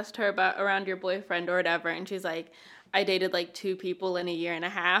 don't trust her around your boyfriend or whatever, and she's like, I dated like 2 people in a year and a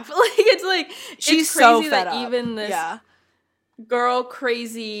half. Like, it's like, she's it's crazy so that up. Even this girl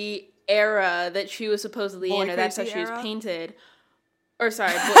crazy era that she was supposedly in, or that's how she was painted. Or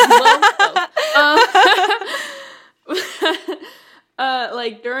sorry,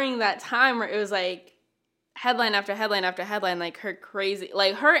 like during that time where it was like headline after headline after headline, like her crazy,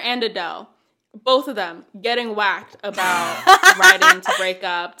 like her and Adele, both of them getting whacked about writing to break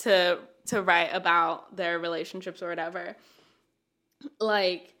up, to write about their relationships or whatever.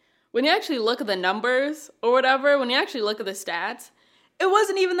 like, when you actually look at the numbers or whatever, when you actually look at the stats, it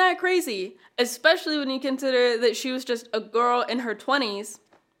wasn't even that crazy, especially when you consider that she was just a girl in her 20s.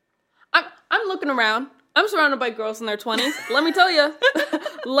 I'm looking around. I'm surrounded by girls in their 20s. Let me tell you.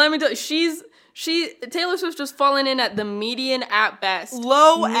 Taylor Swift just falling in at the median at best.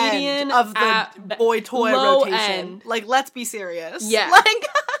 Low end of the boy toy rotation. End. Like, let's be serious. Yeah. Like,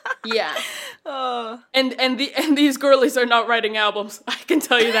 yeah. And these girlies are not writing albums. I can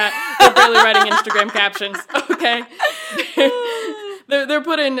tell you that. They're barely writing Instagram captions. Okay. They're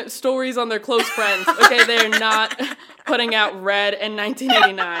putting stories on their close friends. Okay, they're not putting out Red in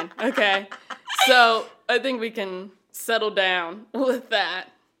 1989. Okay. So I think we can settle down with that.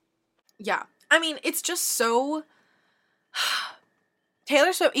 Yeah. I mean, it's just so...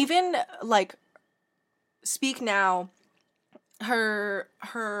 Taylor Swift, even, like, Speak Now, her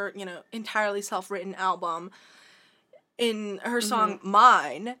entirely self-written album, in her song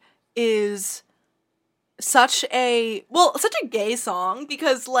Mine, is such a gay song,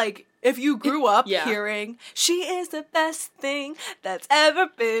 because, like, if you grew up hearing, she is the best thing that's ever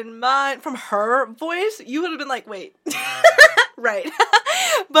been mine, from her voice, you would have been like, wait. Right.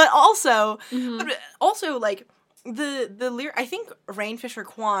 But also, like, the lyric, I think Rain Fisher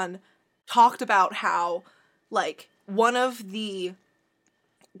Kwan talked about how, like, one of the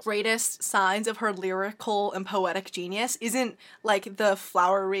greatest signs of her lyrical and poetic genius isn't, like, the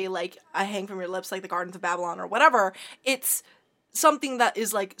flowery, like, I hang from your lips like the gardens of Babylon or whatever. It's something that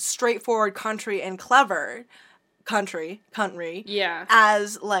is, like, straightforward country and clever country. Yeah.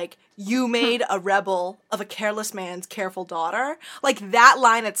 As, like, you made a rebel of a careless man's careful daughter. Like, that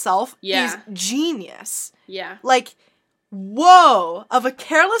line itself is genius. Yeah. Like, whoa, of a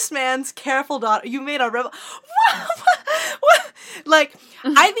careless man's careful daughter, you made a rebel. What? Like,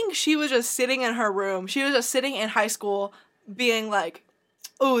 I think she was just sitting in her room. She was just sitting in high school being like,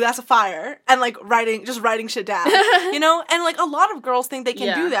 ooh, that's a fire. And, like, writing shit down, you know? And, like, a lot of girls think they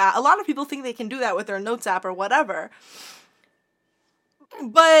can do that. A lot of people think they can do that with their notes app or whatever.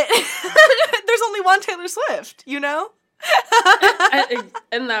 But there's only one Taylor Swift, you know?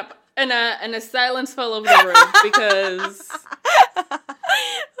 And a silence fell over the room because...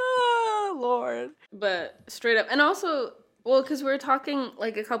 Oh, Lord. But straight up. And also, well, because we were talking,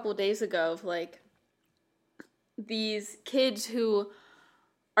 like, a couple days ago of, like, these kids who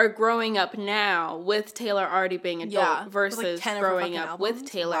are growing up now with Taylor already being adult versus like growing up with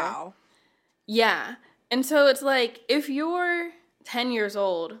Taylor. Wow. Yeah. And so it's like, if you're 10 years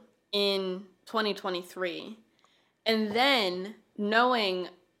old in 2023 and then knowing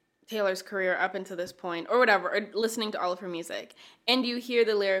Taylor's career up until this point or whatever, or listening to all of her music, and you hear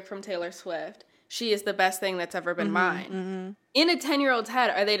the lyric from Taylor Swift, she is the best thing that's ever been mine. In a 10-year-old's head,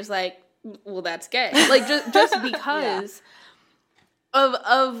 are they just like, well, that's gay? Like, just because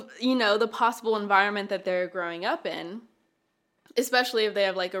of you know, the possible environment that they're growing up in, especially if they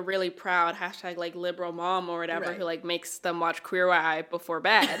have, like, a really proud hashtag, like, liberal mom or whatever who, like, makes them watch Queer Eye before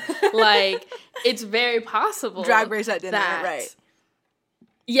bed. Like, it's very possible. Drag Race at dinner, right.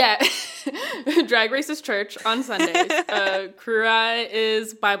 Yeah. Drag Race is church on Sundays. Queer Eye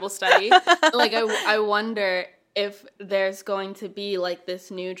is Bible study. Like, I wonder if there's going to be, like,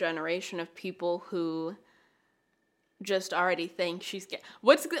 this new generation of people who just already think she's gay.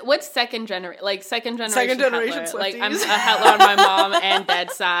 What's second generation? Like, second generation Swifties. Like, I'm a Hetler on my mom and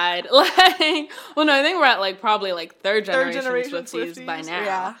dad's side. Like, well, no, I think we're at, like, probably, like, third generation Swifties by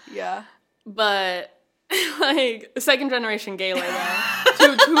now. Yeah. But, like, second generation gaylor,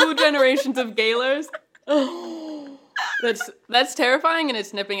 though. two generations of gaylors. That's terrifying, and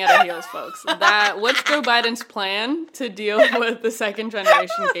it's nipping at our heels, folks. What's Joe Biden's plan to deal with the second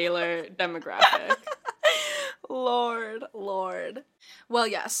generation gaylor demographic? Lord. Well,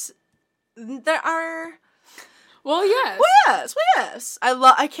 yes. There are... Well, yes. Well, yes.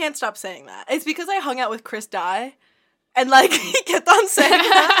 I can't stop saying that. It's because I hung out with Chris Dye, and, like, he kept on saying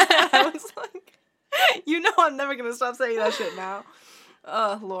that, and I was like, you know I'm never gonna stop saying that shit now.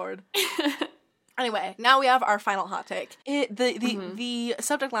 Oh, Lord. Anyway, now we have our final hot take. The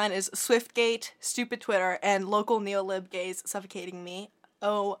subject line is Swiftgate, stupid Twitter, and local neolib gays suffocating me.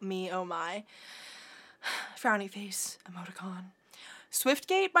 Oh, me, oh my. Frowny face, emoticon.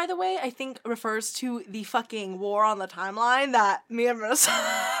 Swiftgate, by the way, I think refers to the fucking war on the timeline that me and Renaissance...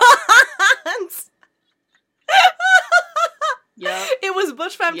 Yeah. It was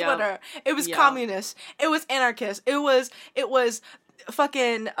Bush Femme Twitter. It was communist. It was anarchist. It was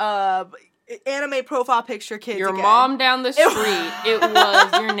fucking anime profile picture kids. Your mom down the street. It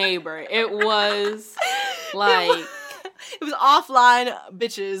was your neighbor. It was like It was offline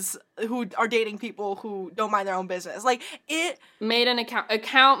bitches who are dating people who don't mind their own business. Like, it... Made an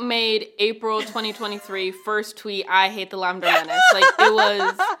account made April 2023, first tweet, I hate the Lavender Menace. Like, it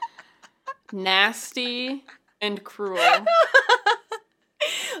was nasty and cruel.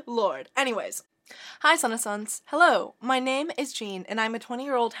 Lord. Anyways. Hi, Sunassons. Hello, my name is Jean, and I'm a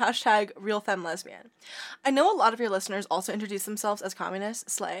 20-year-old #RealFemLesbian. I know a lot of your listeners also introduce themselves as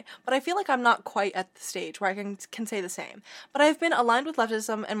communists, slay, but I feel like I'm not quite at the stage where I can say the same. But I've been aligned with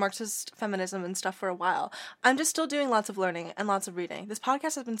leftism and Marxist feminism and stuff for a while. I'm just still doing lots of learning and lots of reading. This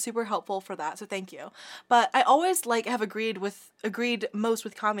podcast has been super helpful for that, so thank you. But I always, have agreed most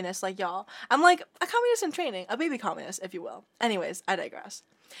with communists like y'all. I'm like a communist in training, a baby communist, if you will. Anyways, I digress.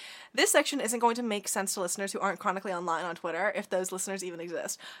 This section isn't going to make sense to listeners who aren't chronically online on Twitter, if those listeners even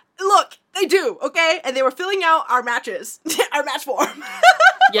exist. Look, they do, okay? And they were filling out our matches, our match form.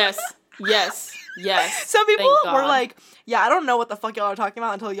 Yes. Some people were like, yeah, I don't know what the fuck y'all are talking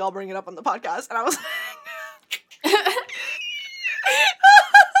about until y'all bring it up on the podcast. And I was like...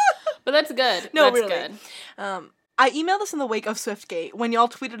 But that's good. No, that's really. Good. I emailed this in the wake of Swiftgate, when y'all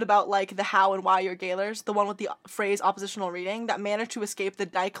tweeted about, the how and why you're gaylors, the one with the phrase oppositional reading, that managed to escape the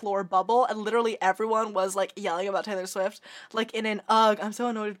dichlor bubble, and literally everyone was, yelling about Taylor Swift, in an, ugh, I'm so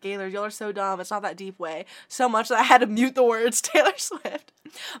annoyed with gaylors, y'all are so dumb, it's not that deep way, so much that I had to mute the words Taylor Swift.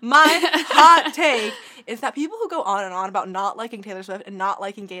 My hot take is that people who go on and on about not liking Taylor Swift and not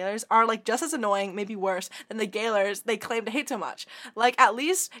liking gaylors are, just as annoying, maybe worse, than the gaylors they claim to hate so much. At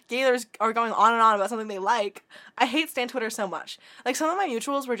least gaylors are going on and on about something they like. I hate Stan Twitter so much. Some of my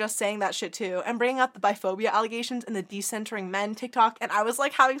mutuals were just saying that shit too, and bringing up the biphobia allegations and the decentering men TikTok, and I was,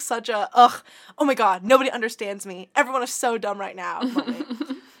 having such a, ugh, oh my god, nobody understands me. Everyone is so dumb right now. Moment.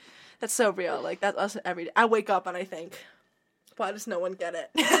 That's so real. That's us every day. I wake up and I think, why does no one get it?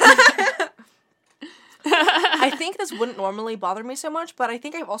 I think this wouldn't normally bother me so much, but I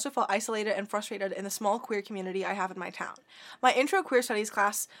think I've also felt isolated and frustrated in the small queer community I have in my town. My intro queer studies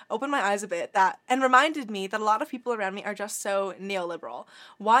class opened my eyes a bit and reminded me that a lot of people around me are just so neoliberal.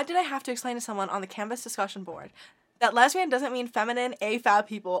 Why did I have to explain to someone on the Canvas discussion board that lesbian doesn't mean feminine AFAB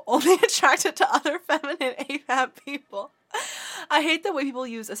people only attracted to other feminine AFAB people? I hate the way people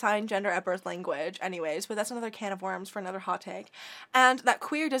use assigned gender at birth language anyways, but that's another can of worms for another hot take. And that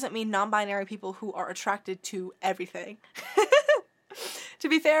queer doesn't mean non-binary people who are attracted to everything. To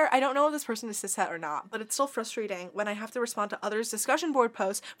be fair, I don't know if this person is cishet or not, but it's still frustrating when I have to respond to others' discussion board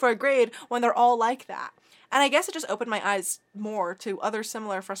posts for a grade when they're all like that. And I guess it just opened my eyes more to other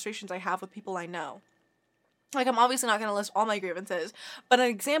similar frustrations I have with people I know. I'm obviously not going to list all my grievances, but an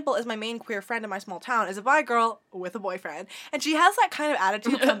example is my main queer friend in my small town is a bi girl with a boyfriend, and she has that kind of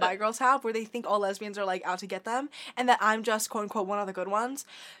attitude some bi girls have where they think all lesbians are, out to get them, and that I'm just, quote-unquote, one of the good ones.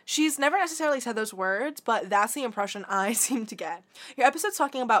 She's never necessarily said those words, but that's the impression I seem to get. Your episodes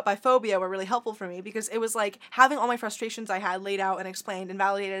talking about biphobia were really helpful for me because it was having all my frustrations I had laid out and explained and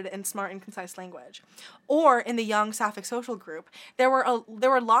validated in smart and concise language. Or in the young sapphic social group, there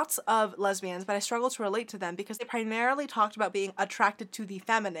were lots of lesbians, but I struggled to relate to them because they primarily talked about being attracted to the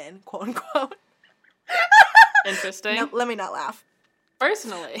feminine, quote unquote. Interesting. No, let me not laugh.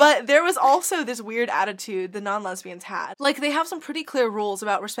 Personally. But there was also this weird attitude the non-lesbians had. They have some pretty clear rules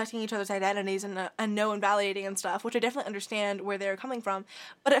about respecting each other's identities and no invalidating and stuff, which I definitely understand where they're coming from,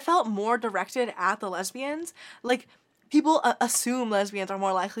 but it felt more directed at the lesbians. People assume lesbians are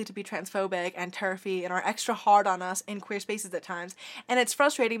more likely to be transphobic and TERFy and are extra hard on us in queer spaces at times, and it's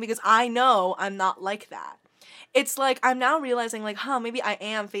frustrating because I know I'm not like that. It's I'm now realizing, maybe I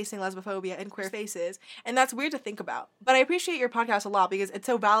am facing lesbophobia in queer spaces, and that's weird to think about. But I appreciate your podcast a lot because it's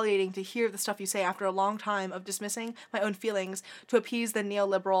so validating to hear the stuff you say after a long time of dismissing my own feelings to appease the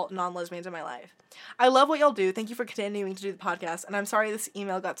neoliberal non-lesbians in my life. I love what y'all do. Thank you for continuing to do the podcast, and I'm sorry this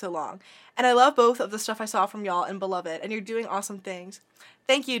email got so long. And I love both of the stuff I saw from y'all and Beloved, and you're doing awesome things.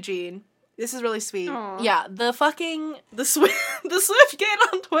 Thank you, Jean. This is really sweet. Aww. Yeah, the Swiftgate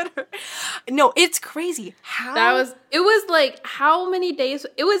on Twitter. No, it's crazy. How How many days?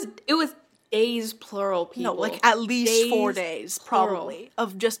 It was days plural, people. No, at least days, 4 days, probably, plural.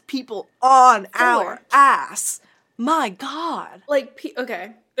 of just people on our ass. My God.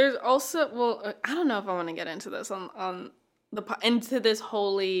 Okay. There's also, I don't know if I want to get into this on into this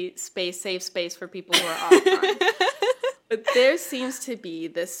holy space, safe space for people who are offline. But there seems to be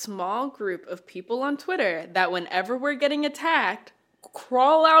this small group of people on Twitter that whenever we're getting attacked,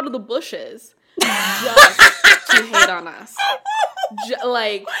 crawl out of the bushes just to hate on us.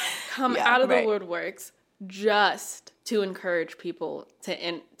 Come out of the woodworks just to encourage people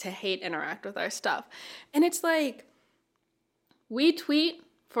to hate interact with our stuff. And it's we tweet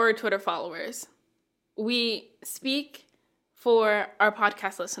for our Twitter followers. We speak for our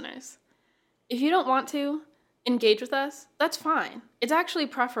podcast listeners. If you don't want to engage with us, that's fine. It's actually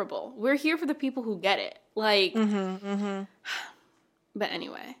preferable. We're here for the people who get it. Like, but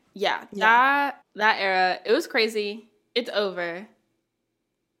anyway, that era, it was crazy. It's over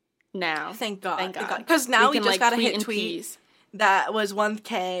now. Thank God. Because now we just got a hit tweet that was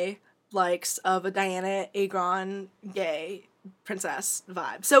 1K likes of a Diana Agron gay princess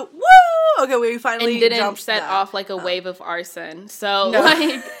vibe. So, woo! Okay, we finally didn't set off like a wave of arson. So, no.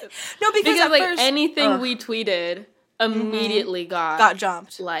 No, because like first, anything we tweeted immediately got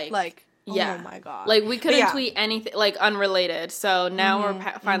jumped. Like, oh my God. Like, we couldn't tweet anything, like, unrelated. So, now we're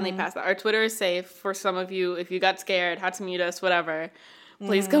finally past that. Our Twitter is safe for some of you. If you got scared, had to mute us, whatever,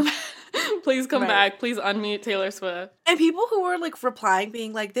 please come back. Please come back. Please unmute Taylor Swift. And people who were, like, replying,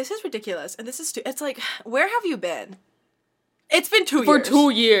 being like, this is ridiculous, and this is it's like, where have you been? It's been 2 years. For 2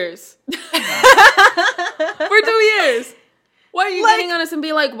 years. For 2 years. Why are you getting on us and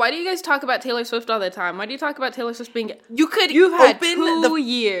be like, why do you guys talk about Taylor Swift all the time? Why do you talk about Taylor Swift being... You've had 2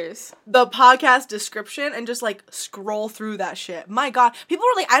 years. The podcast description and just, like, scroll through that shit. My God. People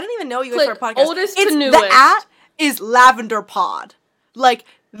were like, I didn't even know you guys were a podcast. Oldest to newest. The is Lavender Pod. Like,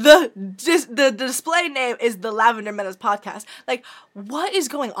 the display name is the Lavender Menace Podcast. Like, what is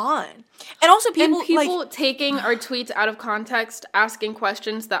going on? And also people like, taking our tweets out of context, asking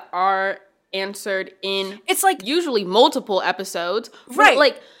questions that are answered in, it's like, usually multiple episodes. Right.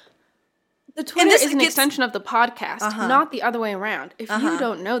 Like, the Twitter is an extension of the podcast, not the other way around. If you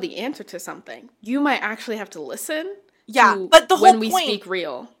don't know the answer to something, you might actually have to listen but the whole when we point speak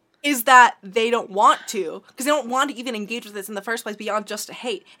real. Is that they don't want to, because they don't want to even engage with this in the first place beyond just to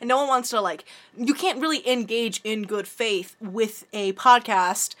hate. And no one wants to, like, you can't really engage in good faith with a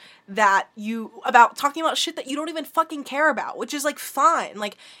podcast about talking about shit that you don't even fucking care about, which is, like, fine.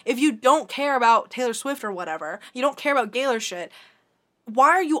 Like, if you don't care about Taylor Swift or whatever, you don't care about gaylor shit, why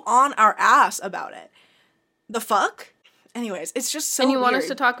are you on our ass about it? The fuck? Anyways, it's just so And you weird. want us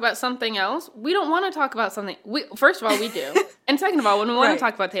to talk about something else? We don't want to talk about something. First of all, we do. And second of all, when we want to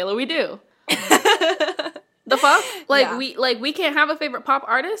talk about Taylor, we do. The fuck? Like, we can't have a favorite pop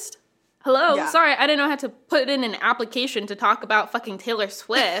artist? Hello? Yeah. Sorry, I didn't know how to put in an application to talk about fucking Taylor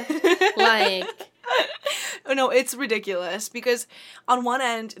Swift. Like... Oh, no, it's ridiculous. Because on one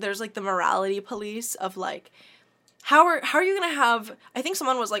end, there's, like, the morality police of, like... How are you gonna have? I think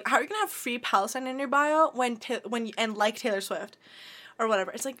someone was like, "How are you gonna have free Palestine in your bio when like Taylor Swift, or whatever?"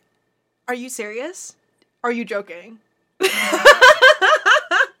 It's like, are you serious? Are you joking?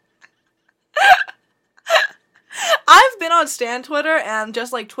 I've been on Stan Twitter and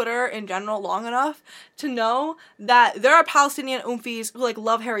just like Twitter in general long enough to know that there are Palestinian oomfies who like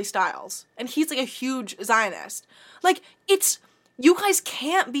love Harry Styles, and he's like a huge Zionist. Like you guys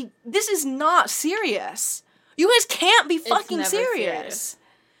can't be. This is not serious. You guys can't be fucking serious.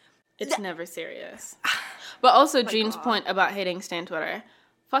 It's never serious. But also, Jean's God. point about hating Stan Twitter.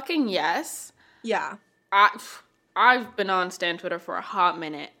 Fucking yes. Yeah. I've been on Stan Twitter for a hot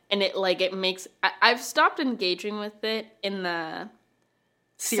minute. And it makes... I've stopped engaging with it in the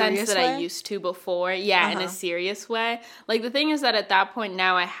serious sense that way? I used to before. Yeah, in a serious way. Like, the thing is that at that point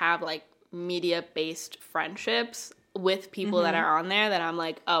now I have, like, media-based friendships with people that are on there that I'm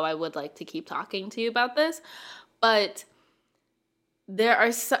like, oh, I would like to keep talking to you about this. But there are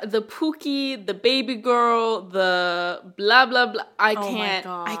the Pookie, the baby girl, the blah, blah, blah. I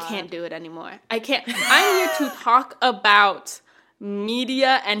can't do it anymore. I can't. I'm here to talk about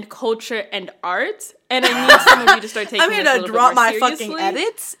media and culture and art, and I need some of you to start taking this a little bit more seriously. I'm here to drop my fucking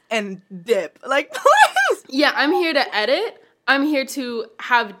edits and dip. Like, please! Yeah, I'm here to edit. I'm here to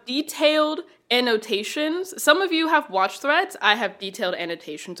have detailed annotations. Some of you have watch threads. I have detailed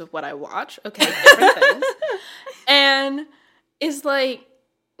annotations of what I watch. Okay, different things. And it's like,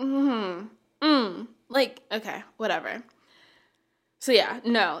 like, okay, whatever. So yeah,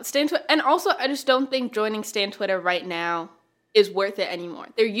 no, Stan Twitter. And also, I just don't think joining Stan Twitter right now is worth it anymore.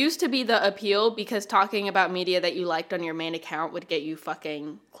 There used to be the appeal because talking about media that you liked on your main account would get you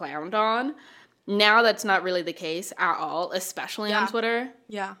fucking clowned on. Now that's not really the case at all, especially on Twitter.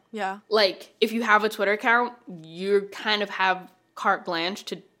 Yeah. Like, if you have a Twitter account, you kind of have carte blanche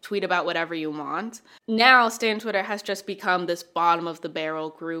to tweet about whatever you want. Now, Stan Twitter has just become this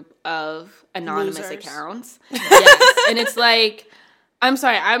bottom-of-the-barrel group of anonymous accounts. Yes, and it's like, I'm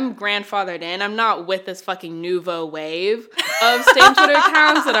sorry, I'm grandfathered in. I'm not with this fucking nouveau wave of Stan Twitter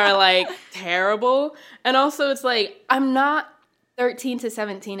accounts that are, like, terrible. And also, it's like, I'm not 13 to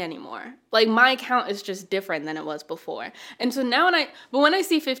 17 anymore. Like, my account is just different than it was before. And so now when I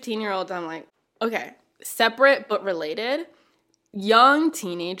see 15-year-olds, I'm like, okay, separate but related. young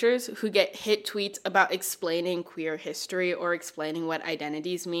teenagers who get hit tweets about explaining queer history or explaining what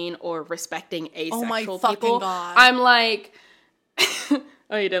identities mean or respecting asexual people. God. I'm like,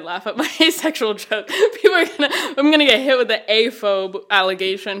 oh, you did laugh at my asexual joke. I'm gonna get hit with the aphobe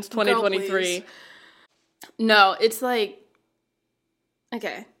allegations 2023. No, it's like,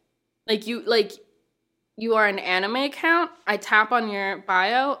 okay. You are an anime account. I tap on your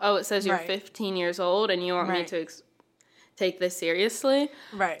bio. Oh, it says you're 15 years old and you want me to take this seriously.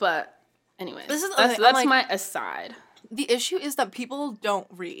 Right. But anyways, that's like, my aside. The issue is that people don't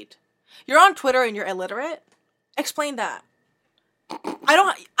read. You're on Twitter and you're illiterate. Explain that.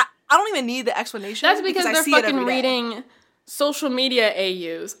 I don't even need the explanation. That's because they're fucking reading social media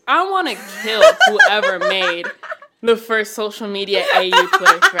AUs. I want to kill whoever made the first social media AU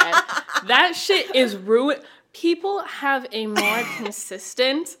Twitter thread. That shit is ruined. People have a more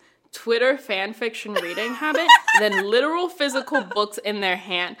consistent Twitter fanfiction reading habit than literal physical books in their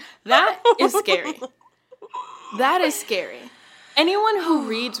hand. That is scary. That is scary. Anyone who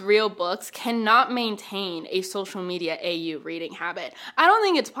reads real books cannot maintain a social media AU reading habit. I don't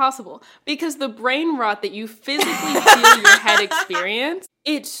think it's possible because the brain rot that you physically feel your head experience,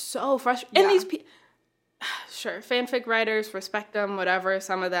 it's so frustrating. Yeah. And these people, sure, fanfic writers, respect them, whatever,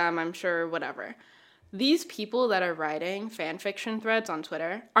 some of them, I'm sure, whatever. These people that are writing fanfiction threads on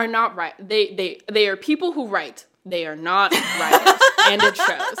Twitter are not right. They are people who write. They are not writers. And it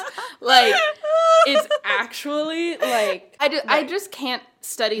shows. Like, it's actually, like, I just can't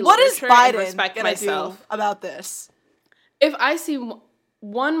study literature and respect myself. Do about this? If I see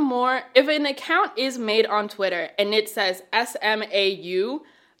one more, if an account is made on Twitter and it says SMAU,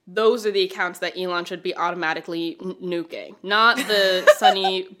 those are the accounts that Elon should be automatically nuking. Not the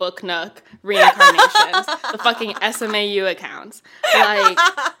Sunny Book Nook reincarnations. The fucking SMAU accounts. Like,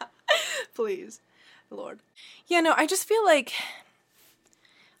 please, Lord. Yeah, no, I just feel like,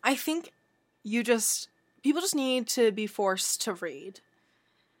 I think people just need to be forced to read.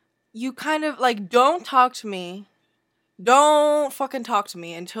 You kind of, like, don't talk to me. Don't fucking talk to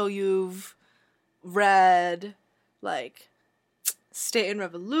me until you've read, like, State and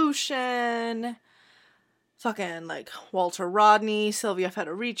Revolution, fucking, like, Walter Rodney, Sylvia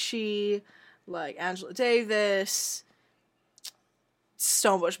Federici, like, Angela Davis,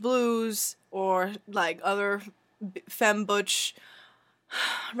 Stonebush Blues, or, like, other femme-butch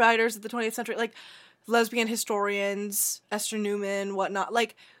writers of the 20th century, like, lesbian historians, Esther Newman, whatnot.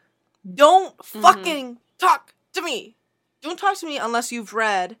 Like, don't fucking talk to me. Don't talk to me unless you've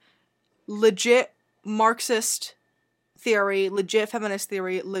read legit Marxist theory, legit feminist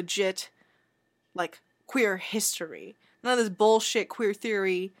theory, legit, like, queer history. None of this bullshit queer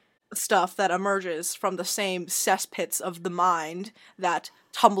theory stuff that emerges from the same cesspits of the mind that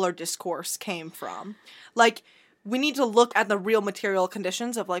Tumblr discourse came from. Like, we need to look at the real material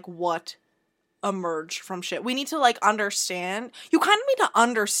conditions of, like, what emerged from shit. We need to, like, understand. You kind of need to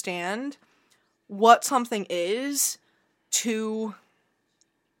understand what something is to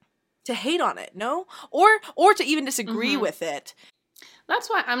hate on it, no? Or to even disagree with it. That's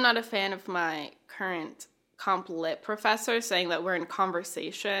why I'm not a fan of my current comp lit professor saying that we're in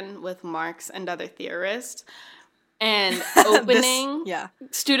conversation with Marx and other theorists and opening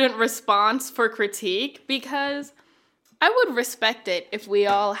student response for critique, because I would respect it if we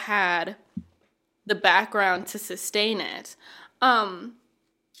all had the background to sustain it.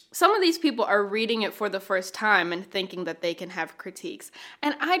 Some of these people are reading it for the first time and thinking that they can have critiques.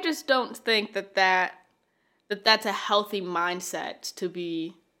 And I just don't think that's a healthy mindset to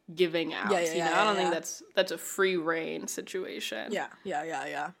be giving out. I don't think that's a free reign situation.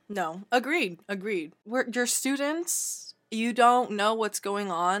 Yeah. No, agreed. You're students, you don't know what's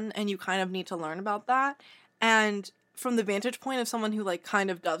going on, and you kind of need to learn about that. And from the vantage point of someone who, like, kind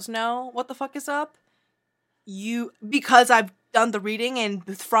of does know what the fuck is up, because I've done the reading,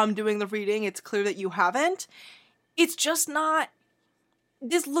 and from doing the reading, it's clear that you haven't. It's just not.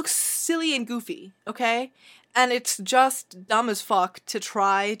 This looks silly and goofy, okay? And it's just dumb as fuck to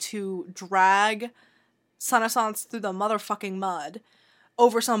try to drag Renaissance through the motherfucking mud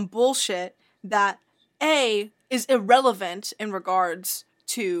over some bullshit that, A, is irrelevant in regards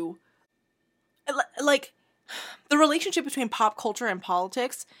to, like, the relationship between pop culture and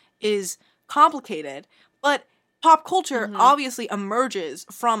politics is complicated, but pop culture obviously emerges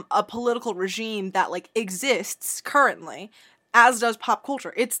from a political regime that, like, exists currently, as does pop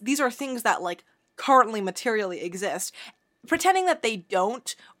culture. These are things that, like, currently materially exist. Pretending that they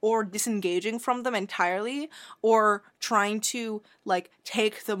don't, or disengaging from them entirely, or trying to, like,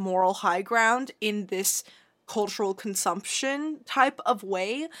 take the moral high ground in this cultural consumption type of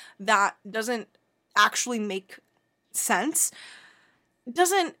way that doesn't actually make sense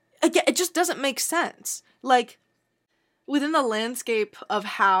doesn't, again, it just doesn't make sense. Like, within the landscape of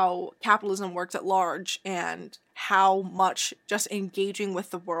how capitalism works at large and how much just engaging with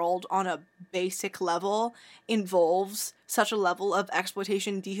the world on a basic level involves such a level of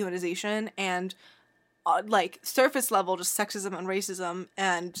exploitation, dehumanization, and like surface level just sexism and racism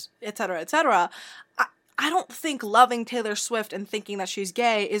and etc. I don't think loving Taylor Swift and thinking that she's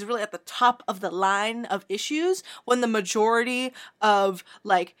gay is really at the top of the line of issues when the majority of,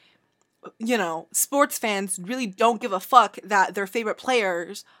 like, you know, sports fans really don't give a fuck that their favorite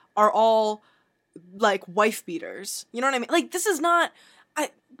players are all, like, wife beaters. You know what I mean? Like, this is not...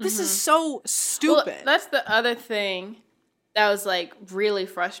 this is so stupid. Well, that's the other thing that was, like, really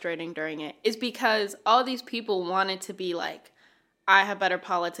frustrating during it, is because all these people wanted to be like, I have better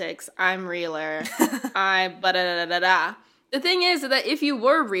politics, I'm realer, ba-da-da-da-da-da. The thing is that if you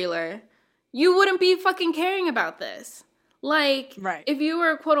were realer, you wouldn't be fucking caring about this. Like, right. If you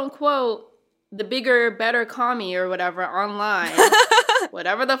were, quote-unquote, the bigger, better commie or whatever online,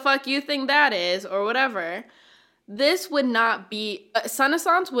 whatever the fuck you think that is, or whatever, this would not be...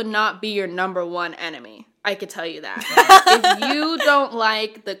 Renaissance would not be your number one enemy. I could tell you that. If you don't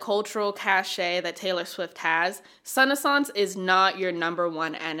like the cultural cachet that Taylor Swift has, Renaissance is not your number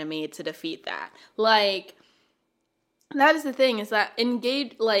one enemy to defeat that. Like, that is the thing, is that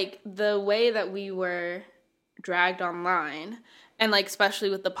the way that we were dragged online, and, like, especially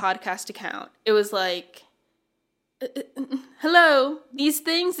with the podcast account, it was like, hello, these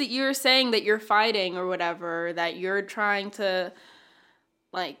things that you're saying that you're fighting or whatever, that you're trying to,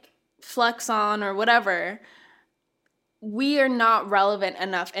 like, flex on or whatever, we are not relevant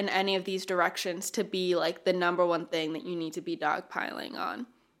enough in any of these directions to be, like, the number one thing that you need to be dogpiling on.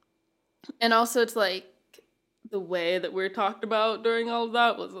 And also, it's like, the way that we're talked about during all of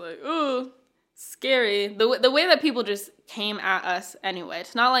that was like, ooh, scary. The way that people just came at us anyway.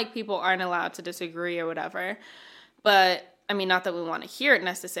 It's not like people aren't allowed to disagree or whatever. But, I mean, not that we want to hear it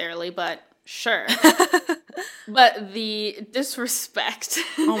necessarily, but sure. But the disrespect,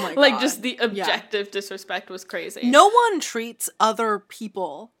 oh my God. Like, just the objective disrespect was crazy. No one treats other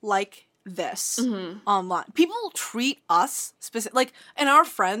people like this online. People treat us like, and our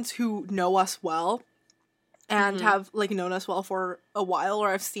friends who know us well and have, like, known us well for a while,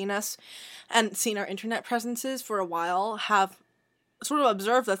 or have seen us and seen our internet presences for a while, have sort of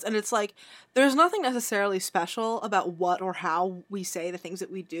observed us, and it's like, there's nothing necessarily special about what or how we say the things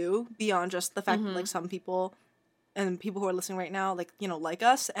that we do, beyond just the fact that, like, some people, and people who are listening right now, like, you know, like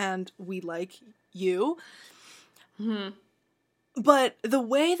us, and we like you. But the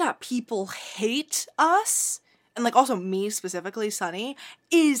way that people hate us, and, like, also me specifically, Sunny,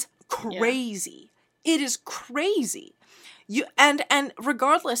 is crazy. Yeah. It is crazy. And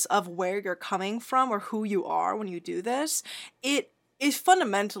regardless of where you're coming from or who you are when you do this, it is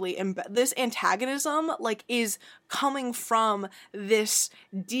fundamentally this antagonism, like, is coming from this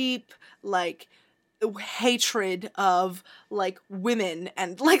deep, like, hatred of, like, women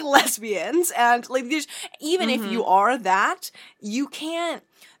and, like, lesbians, and, like, there's, even if you are that, you can't,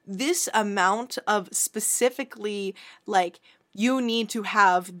 this amount of specifically, like, you need to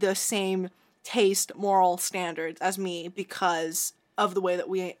have the same taste, moral standards as me because of the way that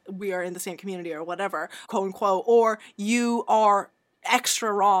we are in the same community or whatever, quote unquote, or you are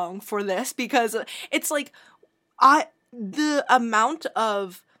extra wrong for this, because it's like, the amount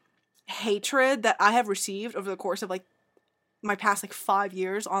of hatred that I have received over the course of, like, my past, like, 5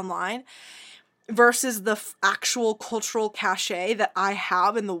 years online versus the actual cultural cachet that I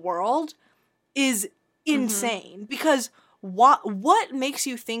have in the world is insane. Because what makes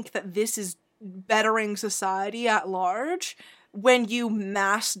you think that this is bettering society at large when you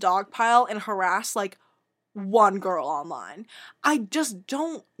mass dogpile and harass, like, one girl online? I just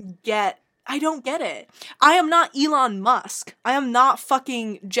don't get it. I am not Elon Musk. I am not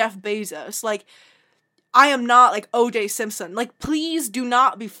fucking Jeff Bezos. Like, I am not, like, O.J. Simpson. Like, please do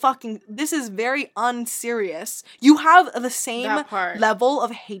not be fucking... This is very unserious. You have the same level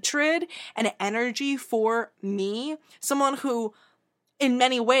of hatred and energy for me, someone who, in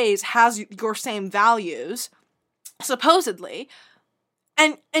many ways, has your same values, supposedly,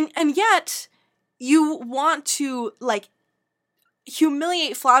 and yet you want to, like,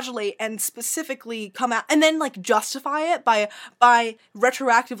 humiliate, flagellate, and specifically come out and then, like, justify it by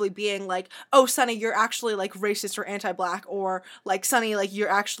retroactively being like, oh, Sunny, you're actually, like, racist or anti-black, or, like, Sunny, like,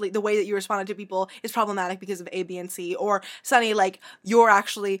 you're actually, the way that you responded to people is problematic because of A, B, and C, or Sunny, like, you're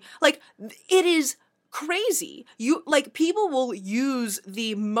actually, like, it is crazy. You, like, people will use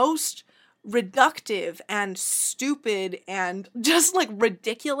the most reductive and stupid and just, like,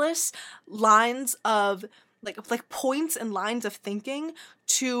 ridiculous lines of like points and lines of thinking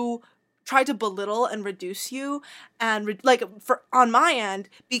to try to belittle and reduce you, and for on my end,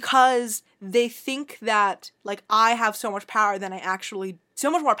 because they think that like I have so much power than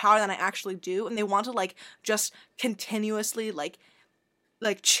so much more power than I actually do, and they want to like just continuously like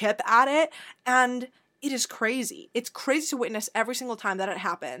chip at it, and it is crazy. It's crazy to witness every single time that it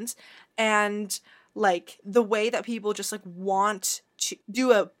happens, and like the way that people just like want to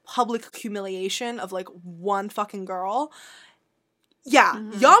do a public humiliation of like one fucking girl. Yeah,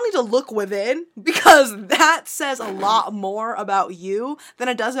 y'all need to look within, because that says a lot more about you than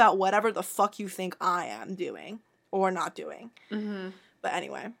it does about whatever the fuck you think I am doing or not doing. But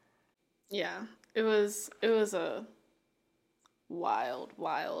anyway. Yeah, it was a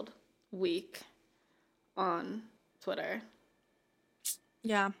wild week on Twitter.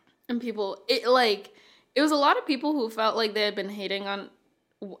 Yeah. And people, it was a lot of people who felt like they had been hating on,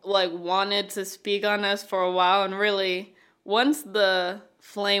 like, wanted to speak on us for a while, and really, once the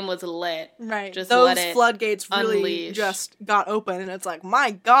flame was lit, right, just those let it floodgates really unleash. Just got open, and it's like,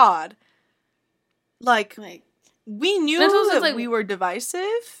 my God, like we knew that like, we were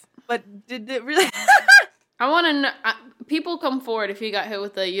divisive, but did it really? I want to know. People come forward if you got hit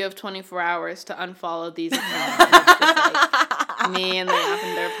with you have 24 hours to unfollow these accounts. And it's just like me and the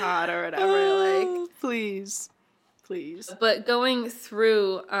Lavender Pod or whatever. Like, please. But going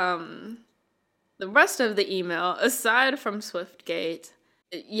through the rest of the email, aside from Swiftgate,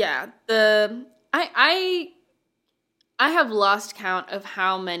 yeah, I have lost count of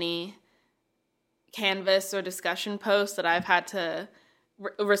how many Canvas or discussion posts that I've had to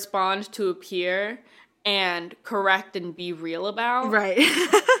respond to appear and correct and be real about. Right.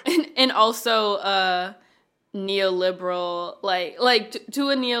 and also neoliberal, like to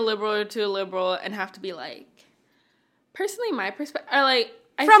a neoliberal or to a liberal, and have to be like, personally, my perspective, or like,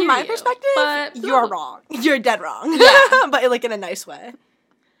 from my perspective, but you're wrong. You're dead wrong. Yeah. But like in a nice way.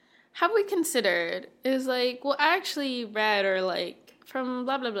 Have we considered, is like, well, I actually read, or like, from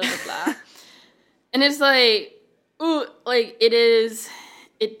blah, blah, blah, blah, blah. And it's like, ooh, like,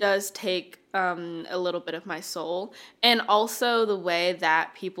 it does take a little bit of my soul. And also the way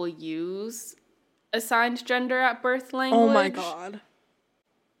that people use assigned gender at birth language. Oh my God.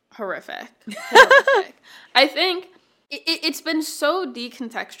 Horrific. I think it's been so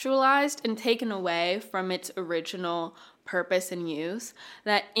decontextualized and taken away from its original purpose and use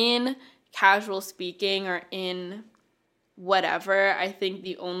that in casual speaking or in whatever, I think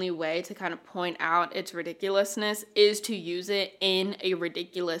the only way to kind of point out its ridiculousness is to use it in a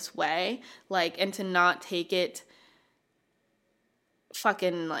ridiculous way, like, and to not take it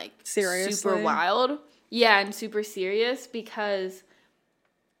fucking like seriously, super wild. Yeah, and super serious, because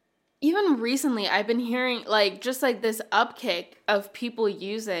even recently, I've been hearing, like, just, like, this upkick of people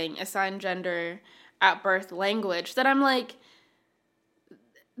using assigned gender at birth language that I'm like,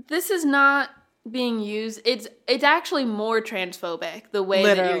 this is not being used. It's actually more transphobic, the way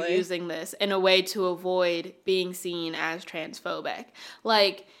that you're using this in a way to avoid being seen as transphobic.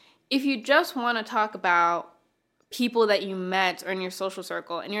 Like, if you just want to talk about people that you met or in your social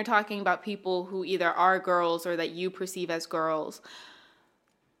circle, and you're talking about people who either are girls or that you perceive as girls,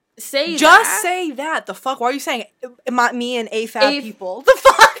 say that. The fuck? Why are you saying me and AFAB people? The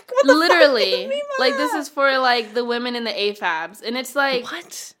fuck? What the literally. Fuck like, this is for, like, the women in the AFABs. And it's like...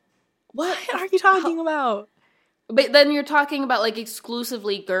 What are you talking about? But then you're talking about, like,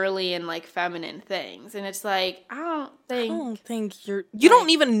 exclusively girly and, like, feminine things. And it's like, I don't think you don't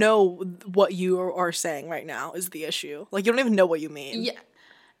even know what you are saying right now is the issue. Like, you don't even know what you mean. Yeah.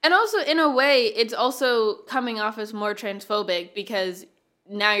 And also, in a way, it's also coming off as more transphobic, because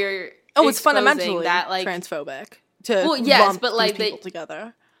now you're it's fundamentally that, like, transphobic to lump but like these people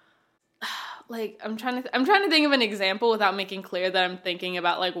together. Like, I'm trying to think of an example without making clear that I'm thinking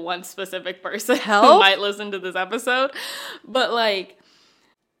about, like, one specific person who might listen to this episode. But, like,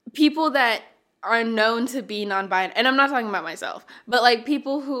 people that are known to be non-binary, and I'm not talking about myself, but, like,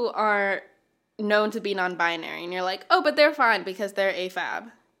 people who are known to be non-binary, and you're like, oh, but they're fine because they're AFAB.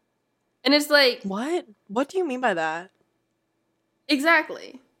 And it's like... What? What do you mean by that?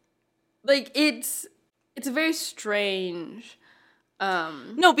 Exactly. Like, it's a very strange...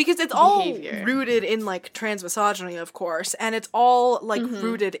 no, because it's behavior. All rooted in, like, transmisogyny, of course, and it's all, like,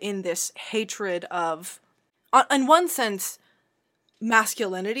 rooted in this hatred of, in one sense,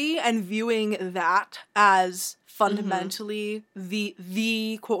 masculinity, and viewing that as fundamentally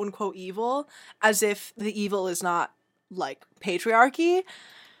the quote-unquote evil, as if the evil is not, like, patriarchy,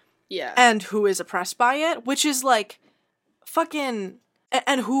 and who is oppressed by it, which is, like, fucking...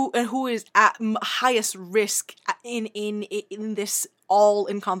 And who is at highest risk in this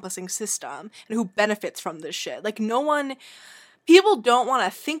all-encompassing system and who benefits from this shit. Like, people don't want to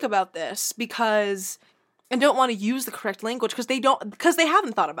think about this and don't want to use the correct language because they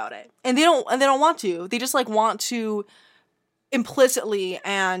haven't thought about it. And they don't want to. They just, like, want to implicitly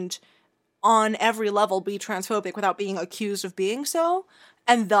and on every level be transphobic without being accused of being so,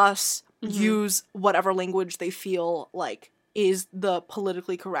 and thus use whatever language they feel like is the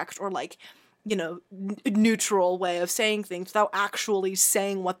politically correct or, like, you know, neutral way of saying things without actually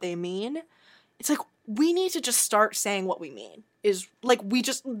saying what they mean. It's like, we need to just start saying what we mean. Is, like,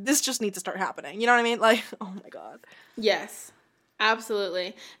 this just needs to start happening. You know what I mean? Like, oh my God. Yes,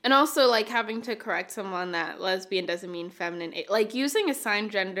 absolutely. And also, like, having to correct someone that lesbian doesn't mean feminine. Like, using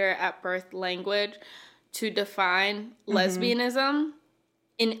assigned gender at birth language to define lesbianism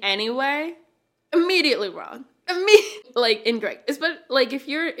in any way, immediately wrong. Like, incorrect. But, like, if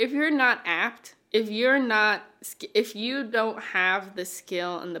you're not apt, if you don't have the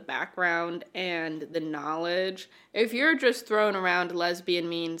skill and the background and the knowledge, if you're just throwing around lesbian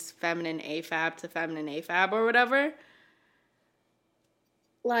means feminine AFAB to feminine AFAB or whatever,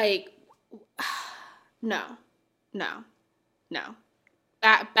 like, no.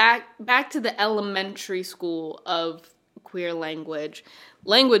 Back to the elementary school of queer language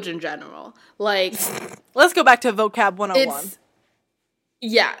in general. Like, let's go back to vocab 101.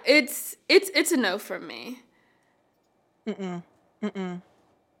 It's a no from me.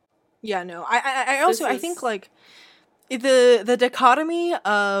 Yeah, no. I also I think, like, the dichotomy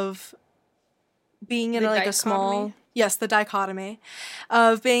of being in, like, a small... Yes, the dichotomy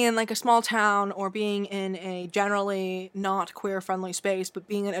of being in, like, a small town or being in a generally not queer-friendly space, but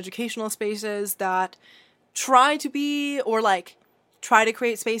being in educational spaces that try to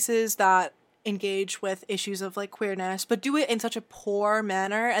create spaces that engage with issues of, like, queerness, but do it in such a poor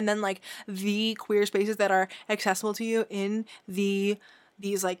manner, and then, like, the queer spaces that are accessible to you in these,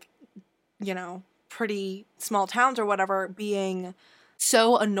 like, you know, pretty small towns or whatever, being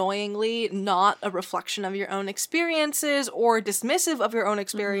so annoyingly not a reflection of your own experiences or dismissive of your own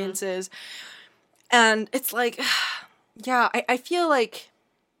experiences. And it's like, yeah, I feel like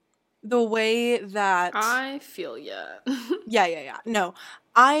the way that... I feel Yeah. No,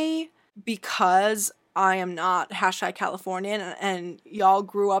 because I am not #Californian and y'all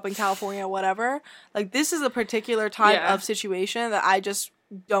grew up in California or whatever, like, this is a particular type of situation that I just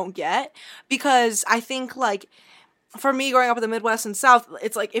don't get, because I think, like, for me growing up in the Midwest and South,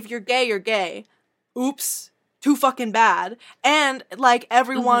 it's like, if you're gay, you're gay. Oops. Too fucking bad. And, like,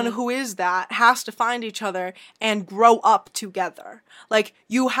 everyone who is that has to find each other and grow up together. Like,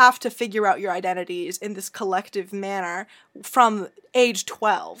 you have to figure out your identities in this collective manner from age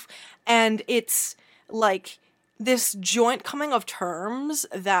 12. And it's, like, this joint coming of terms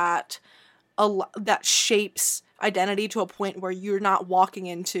that shapes identity to a point where you're not walking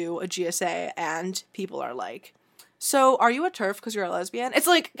into a GSA and people are like, so are you a TERF because you're a lesbian? It's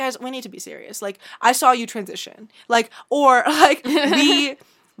like, guys, we need to be serious. Like, I saw you transition. Like, or, like, we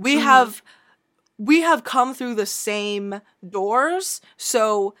have come through the same doors,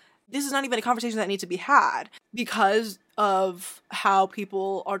 so this is not even a conversation that needs to be had, because of how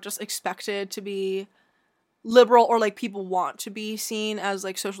people are just expected to be liberal, or, like, people want to be seen as,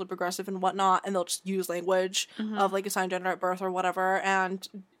 like, socially progressive and whatnot, and they'll just use language of, like, assigned gender at birth or whatever, and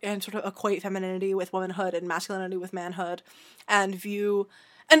sort of equate femininity with womanhood and masculinity with manhood, and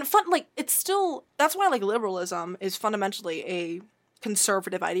it's still, that's why, like, liberalism is fundamentally a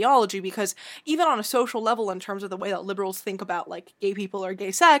conservative ideology, because even on a social level, in terms of the way that liberals think about, like, gay people or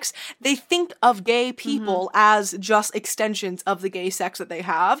gay sex, they think of gay people as just extensions of the gay sex that they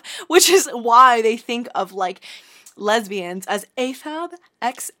have, which is why they think of, like, lesbians as AFAB,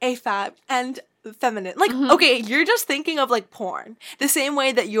 ex-AFAB, and feminine. Like, okay, you're just thinking of, like, porn. The same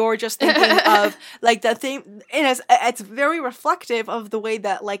way that you're just thinking of, like, the thing, and it's very reflective of the way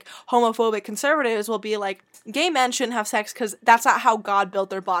that, like, homophobic conservatives will be like, gay men shouldn't have sex because that's not how God built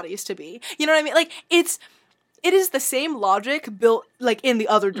their bodies to be. You know what I mean? Like, it is the same logic built, like, in the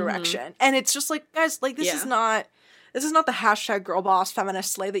other direction. And it's just like, guys, like, this is not the #girlboss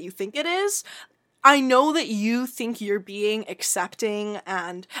feminist slay that you think it is. I know that you think you're being accepting,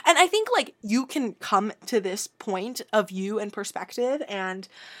 and I think, like, you can come to this point of view and perspective and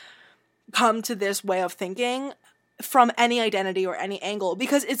come to this way of thinking from any identity or any angle,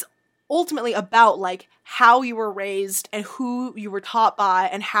 because it's ultimately about, like, how you were raised and who you were taught by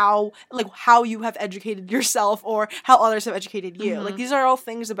and how you have educated yourself or how others have educated you. Like, these are all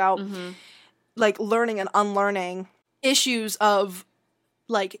things about, like, learning and unlearning, issues of,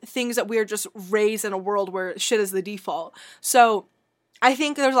 like, things that we're just raised in a world where shit is the default. So I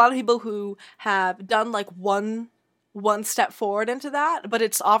think there's a lot of people who have done, like, one one step forward into that, but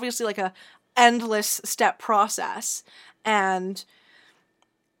it's obviously like a endless step process, and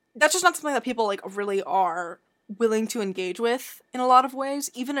that's just not something that people like really are willing to engage with in a lot of ways,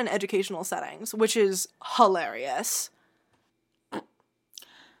 even in educational settings, which is hilarious.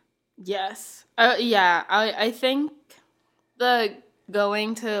 Yes. Yeah, I think the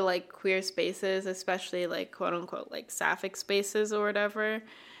going to, like, queer spaces, especially, like, quote-unquote, like, sapphic spaces or whatever,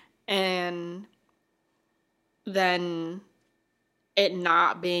 and then it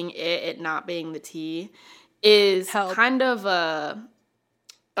not being it not being the tea, is kind of a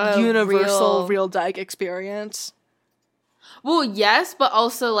universal real dyke experience. Well, yes, but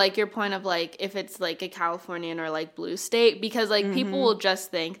also, like, your point of, like, if it's, like, a Californian or, like, blue state, because, like, people will just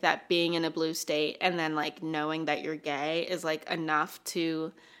think that being in a blue state and then, like, knowing that you're gay is, like, enough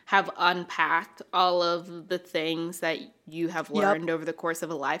to have unpacked all of the things that you have learned over the course of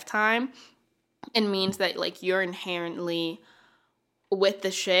a lifetime, and means that, like, you're inherently with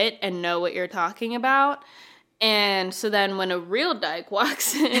the shit and know what you're talking about. And so then when a real dyke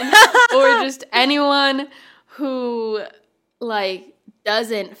walks in, or just anyone who, like,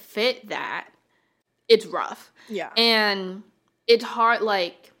 doesn't fit that, it's rough. Yeah. And it's hard,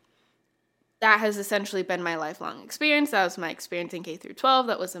 like, that has essentially been my lifelong experience. That was my experience in K through 12.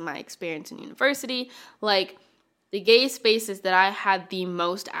 That wasn't my experience in university. Like, the gay spaces that I had the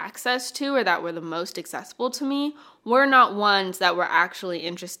most access to, or that were the most accessible to me, were not ones that were actually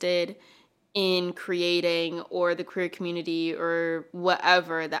interested in creating, or the queer community, or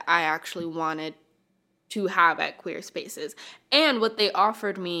whatever that I actually wanted to have at queer spaces. And what they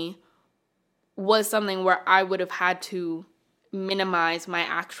offered me was something where I would have had to minimize my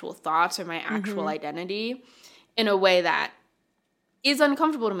actual thoughts or my actual identity in a way that is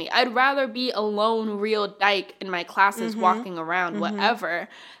uncomfortable to me. I'd rather be a lone real dyke in my classes walking around whatever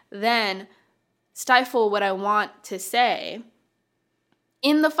than stifle what I want to say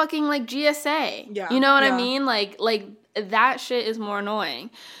in the fucking, like, GSA. Yeah. You know what I mean? Like that shit is more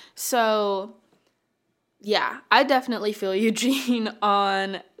annoying. So yeah, I definitely feel Eugene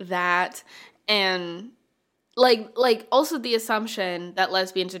on that. And like also the assumption that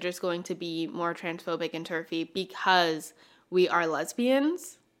lesbians are just going to be more transphobic and turfy because we are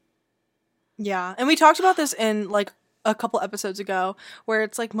lesbians. Yeah. And we talked about this in, like, a couple episodes ago, where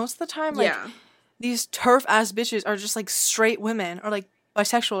it's like most of the time, like, these turf ass bitches are just, like, straight women, or, like,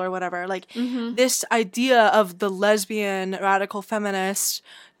 bisexual or whatever. Like, this idea of the lesbian, radical feminist,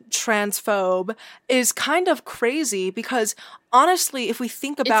 transphobe is kind of crazy, because honestly, if we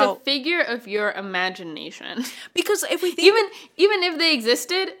think about... It's a figure of your imagination. Because if we think... Even if they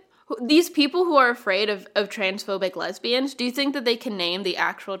existed, these people who are afraid of transphobic lesbians, do you think that they can name the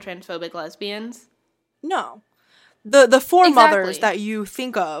actual transphobic lesbians? No. The foremothers that you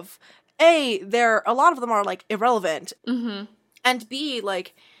think of, A, a lot of them are, like, irrelevant. And B,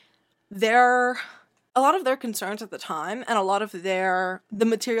 like, a lot of their concerns at the time, and a lot of the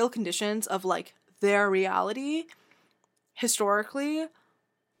material conditions of, like, their reality, historically,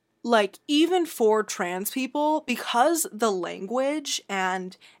 like, even for trans people, because the language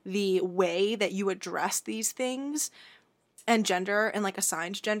and the way that you address these things, and gender, and, like,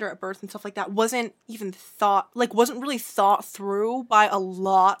 assigned gender at birth and stuff like that, wasn't really thought through by a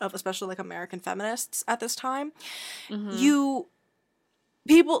lot of, especially, like, American feminists at this time.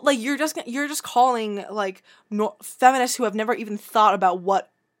 People, like, you're just calling, like, feminists who have never even thought about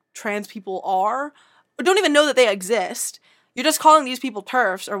what trans people are, or don't even know that they exist. You're just calling these people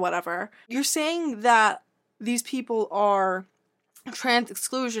TERFs or whatever. You're saying that these people are trans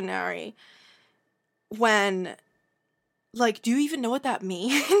exclusionary when, like, do you even know what that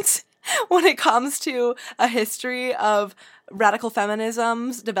means? When it comes to a history of radical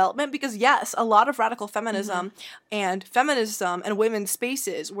feminism's development? Because yes, a lot of radical feminism and feminism and women's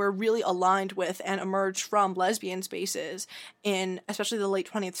spaces were really aligned with and emerged from lesbian spaces in especially the late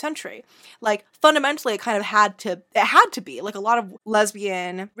 20th century. Like, fundamentally, it had to be. Like, a lot of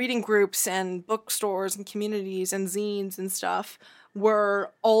lesbian reading groups and bookstores and communities and zines and stuff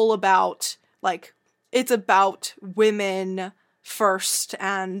were all about, like, it's about women first,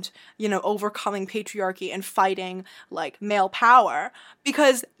 and, you know, overcoming patriarchy and fighting, like, male power,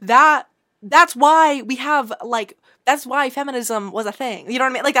 because that's why we have, like, that's why feminism was a thing. You know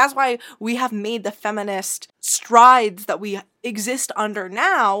what I mean? Like, that's why we have made the feminist strides that we exist under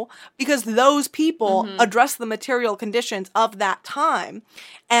now, because those people addressed the material conditions of that time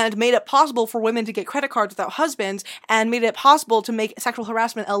and made it possible for women to get credit cards without husbands, and made it possible to make sexual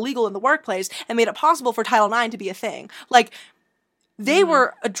harassment illegal in the workplace, and made it possible for Title IX to be a thing. Like, they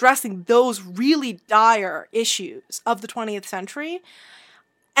were addressing those really dire issues of the 20th century.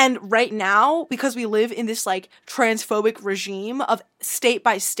 And right now, because we live in this, like, transphobic regime of state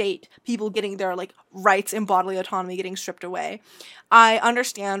by state people getting their, like, rights and bodily autonomy getting stripped away, I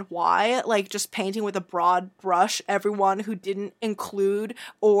understand why, like, just painting with a broad brush everyone who didn't include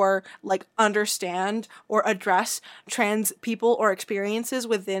or, like, understand or address trans people or experiences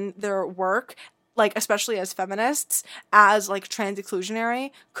within their work, like, especially as feminists, as, like, trans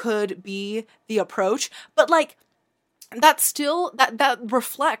exclusionary could be the approach. But, like, that still, that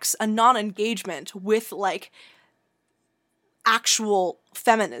reflects a non-engagement with, like, actual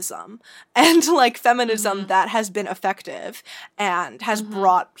feminism and, like, feminism that has been effective and has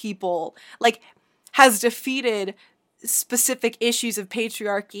brought people, like, has defeated specific issues of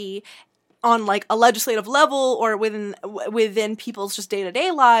patriarchy on, like, a legislative level or within people's just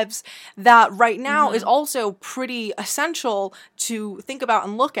day-to-day lives, that right now is also pretty essential to think about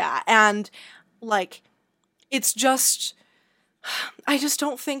and look at. And, like, it's just, I just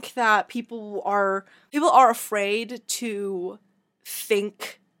don't think that people are afraid to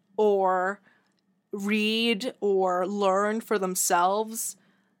think or read or learn for themselves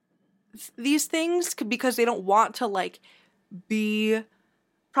these things because they don't want to, like, be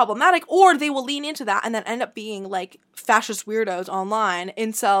problematic, or they will lean into that and then end up being, like, fascist weirdos online,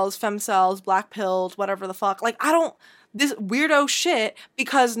 incels, femcels, black pilled, whatever the fuck. Like, this weirdo shit,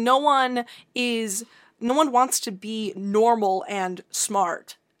 because no one wants to be normal and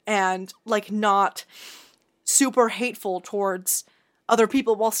smart and, like, not super hateful towards other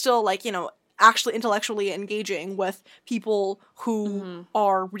people while still, like, you know, actually intellectually engaging with people who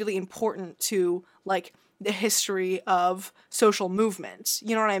are really important to, like, the history of social movements.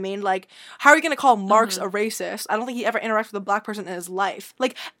 You know what I mean? Like, how are you going to call Marx a racist? I don't think he ever interacted with a black person in his life.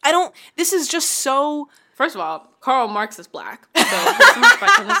 Like, this is just so... First of all, Karl Marx is black, so put some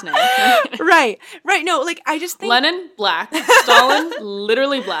respect on his name. Right. No, like, I just think... Lenin, black. Stalin,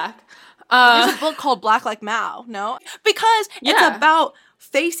 literally black. There's a book called Black Like Mao, no? Because it's about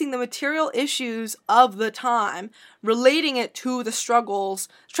facing the material issues of the time, relating it to the struggles,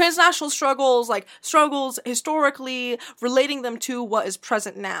 transnational struggles, like, struggles historically, relating them to what is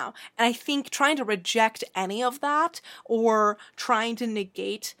present now. And I think trying to reject any of that, or trying to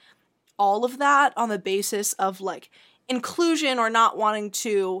negate all of that on the basis of, like, inclusion or not wanting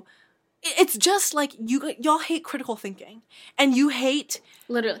to... It's just, like, y'all hate critical thinking. And you hate...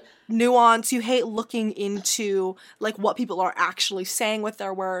 Literally. Nuance. You hate looking into, like, what people are actually saying with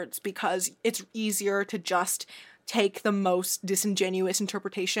their words, because it's easier to just take the most disingenuous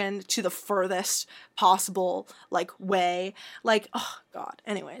interpretation to the furthest possible, like, way. Like, oh, God.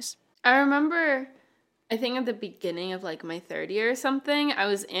 Anyways. I remember... I think at the beginning of, like, my third year or something, I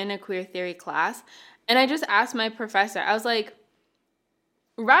was in a queer theory class, and I just asked my professor, I was like,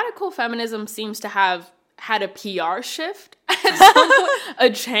 radical feminism seems to have had a PR shift at some point, a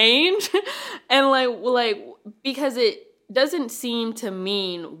change, and, like, because it doesn't seem to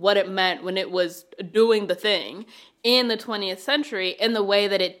mean what it meant when it was doing the thing in the 20th century in the way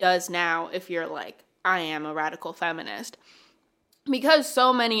that it does now if you're like, I am a radical feminist. Because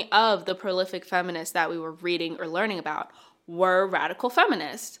so many of the prolific feminists that we were reading or learning about were radical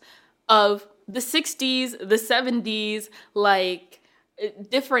feminists of the 60s, the 70s, like,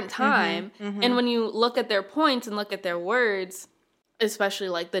 different time. And when you look at their points and look at their words, especially,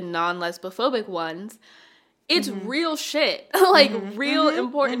 like, the non-lesbophobic ones, it's real shit. Like, real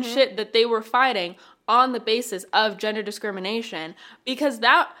important shit that they were fighting on the basis of gender discrimination, because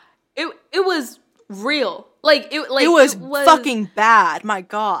it was real. It was fucking bad, my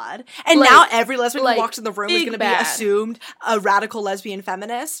God. And, like, now every lesbian who walks in the room is going to be assumed a radical lesbian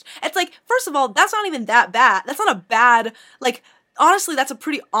feminist. It's like, first of all, that's not even that bad. That's not a bad, like, honestly, that's a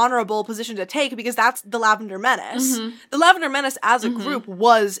pretty honorable position to take, because that's the Lavender Menace. The Lavender Menace as a group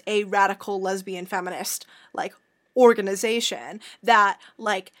was a radical lesbian feminist, like, organization that,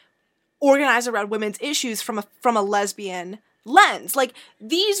 like, organized around women's issues from a lesbian lens. Like,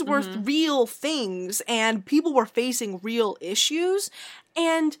 these were real things, and people were facing real issues,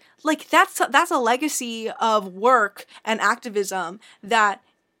 and, like, that's a legacy of work and activism that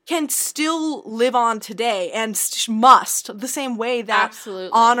can still live on today, and must, the same way that Absolutely.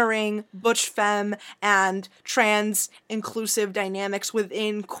 Honoring butch femme and trans inclusive dynamics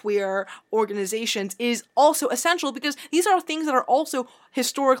within queer organizations is also essential, because these are things that are also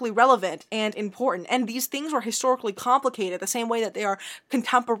historically relevant and important, and these things were historically complicated the same way that they are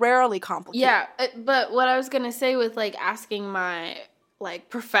contemporarily complicated. Yeah, but what I was gonna say with, like, asking my, like,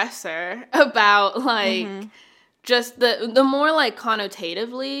 professor about, like, just the more, like,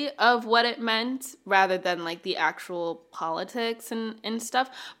 connotatively of what it meant, rather than, like, the actual politics and stuff.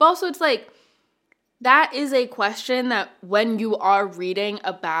 But also, it's like, that is a question that when you are reading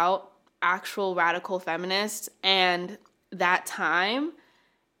about actual radical feminists and that time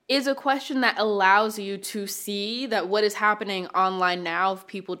is a question that allows you to see that what is happening online now of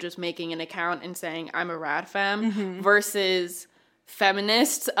people just making an account and saying, I'm a rad fem, versus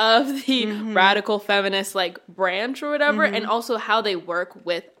feminists of the radical feminist like branch or whatever, and also how they work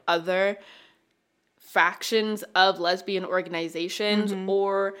with other factions of lesbian organizations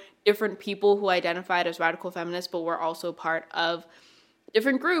or different people who identified as radical feminists but were also part of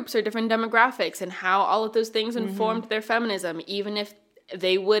different groups or different demographics, and how all of those things informed their feminism, even if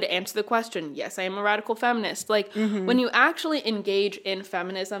they would answer the question, yes, I am a radical feminist. Like, when you actually engage in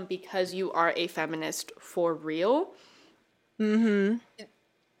feminism because you are a feminist for real,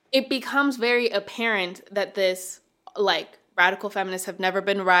 it becomes very apparent that this, like, radical feminists have never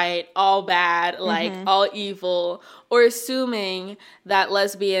been right, all bad, like, all evil, or assuming that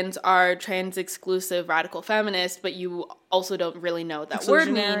lesbians are trans-exclusive radical feminists, but you also don't really know what that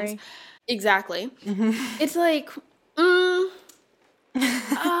word means. Exactly. It's like,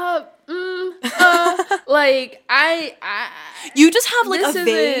 like, you just have like a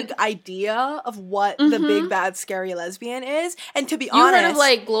vague idea of what the big bad scary lesbian is, and to be honest, you heard of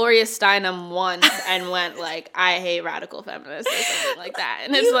like Gloria Steinem once and went like, I hate radical feminists or something like that,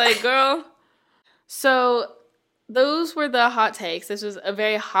 and it's like, girl. So those were the hot takes. This was a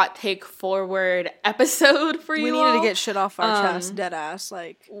very hot take forward episode for you. We needed to get shit off our chest, dead ass.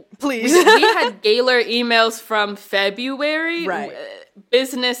 Like, please. We had gaylor emails from February. Right.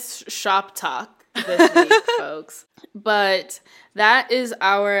 Business shop talk this week, folks. But that is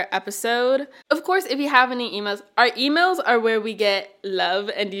our episode. Of course, if you have any emails, our emails are where we get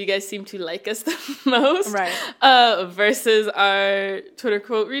love and you guys seem to like us the most. Right. Versus our Twitter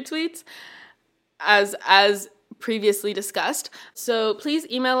quote retweets, as previously discussed. So please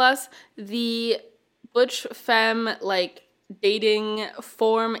email us. The Butch Femme, like, dating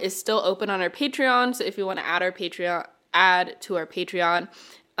form is still open on our Patreon. So if you want to add to our Patreon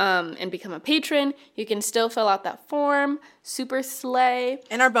and become a patron, you can still fill out that form. Super slay.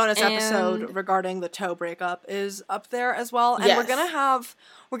 And our bonus episode regarding the toe breakup is up there as well. And we're gonna have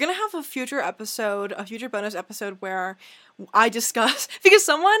a future bonus episode where I discuss, because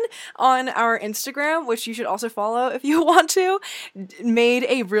someone on our Instagram, which you should also follow if you want to, made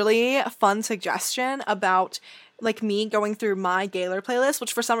a really fun suggestion about like me going through my Gaylor playlist,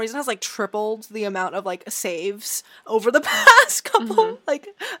 which for some reason has like tripled the amount of like saves over the past couple, like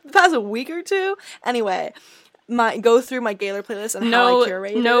the past week or two. Anyway, go through my Gaylor playlist and how I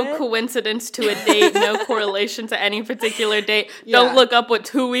curated it. No coincidence to a date, no correlation to any particular date. Yeah. Don't look up what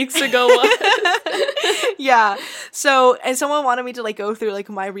 2 weeks ago was. Yeah. So, and someone wanted me to like go through like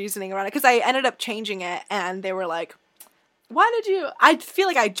my reasoning around it, because I ended up changing it, and they were like, I feel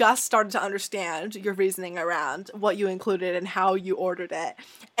like I just started to understand your reasoning around what you included and how you ordered it.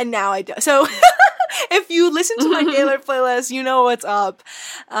 And now I do. So if you listen to my Gaylor playlist, you know what's up.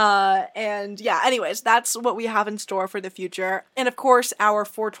 And yeah, anyways, that's what we have in store for the future. And of course, our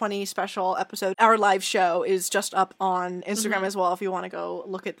 420 special episode, our live show, is just up on Instagram as well if you want to go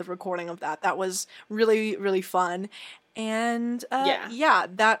look at the recording of that. That was really, really fun. And yeah,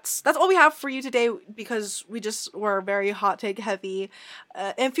 that's all we have for you today, because we just were very hot take heavy.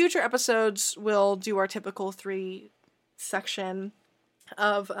 In future episodes, we'll do our typical 3 section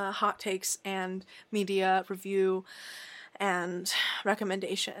of hot takes and media review and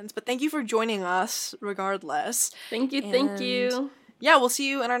recommendations. But thank you for joining us regardless. Thank you. Yeah, we'll see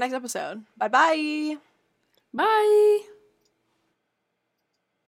you in our next episode. Bye-bye. Bye.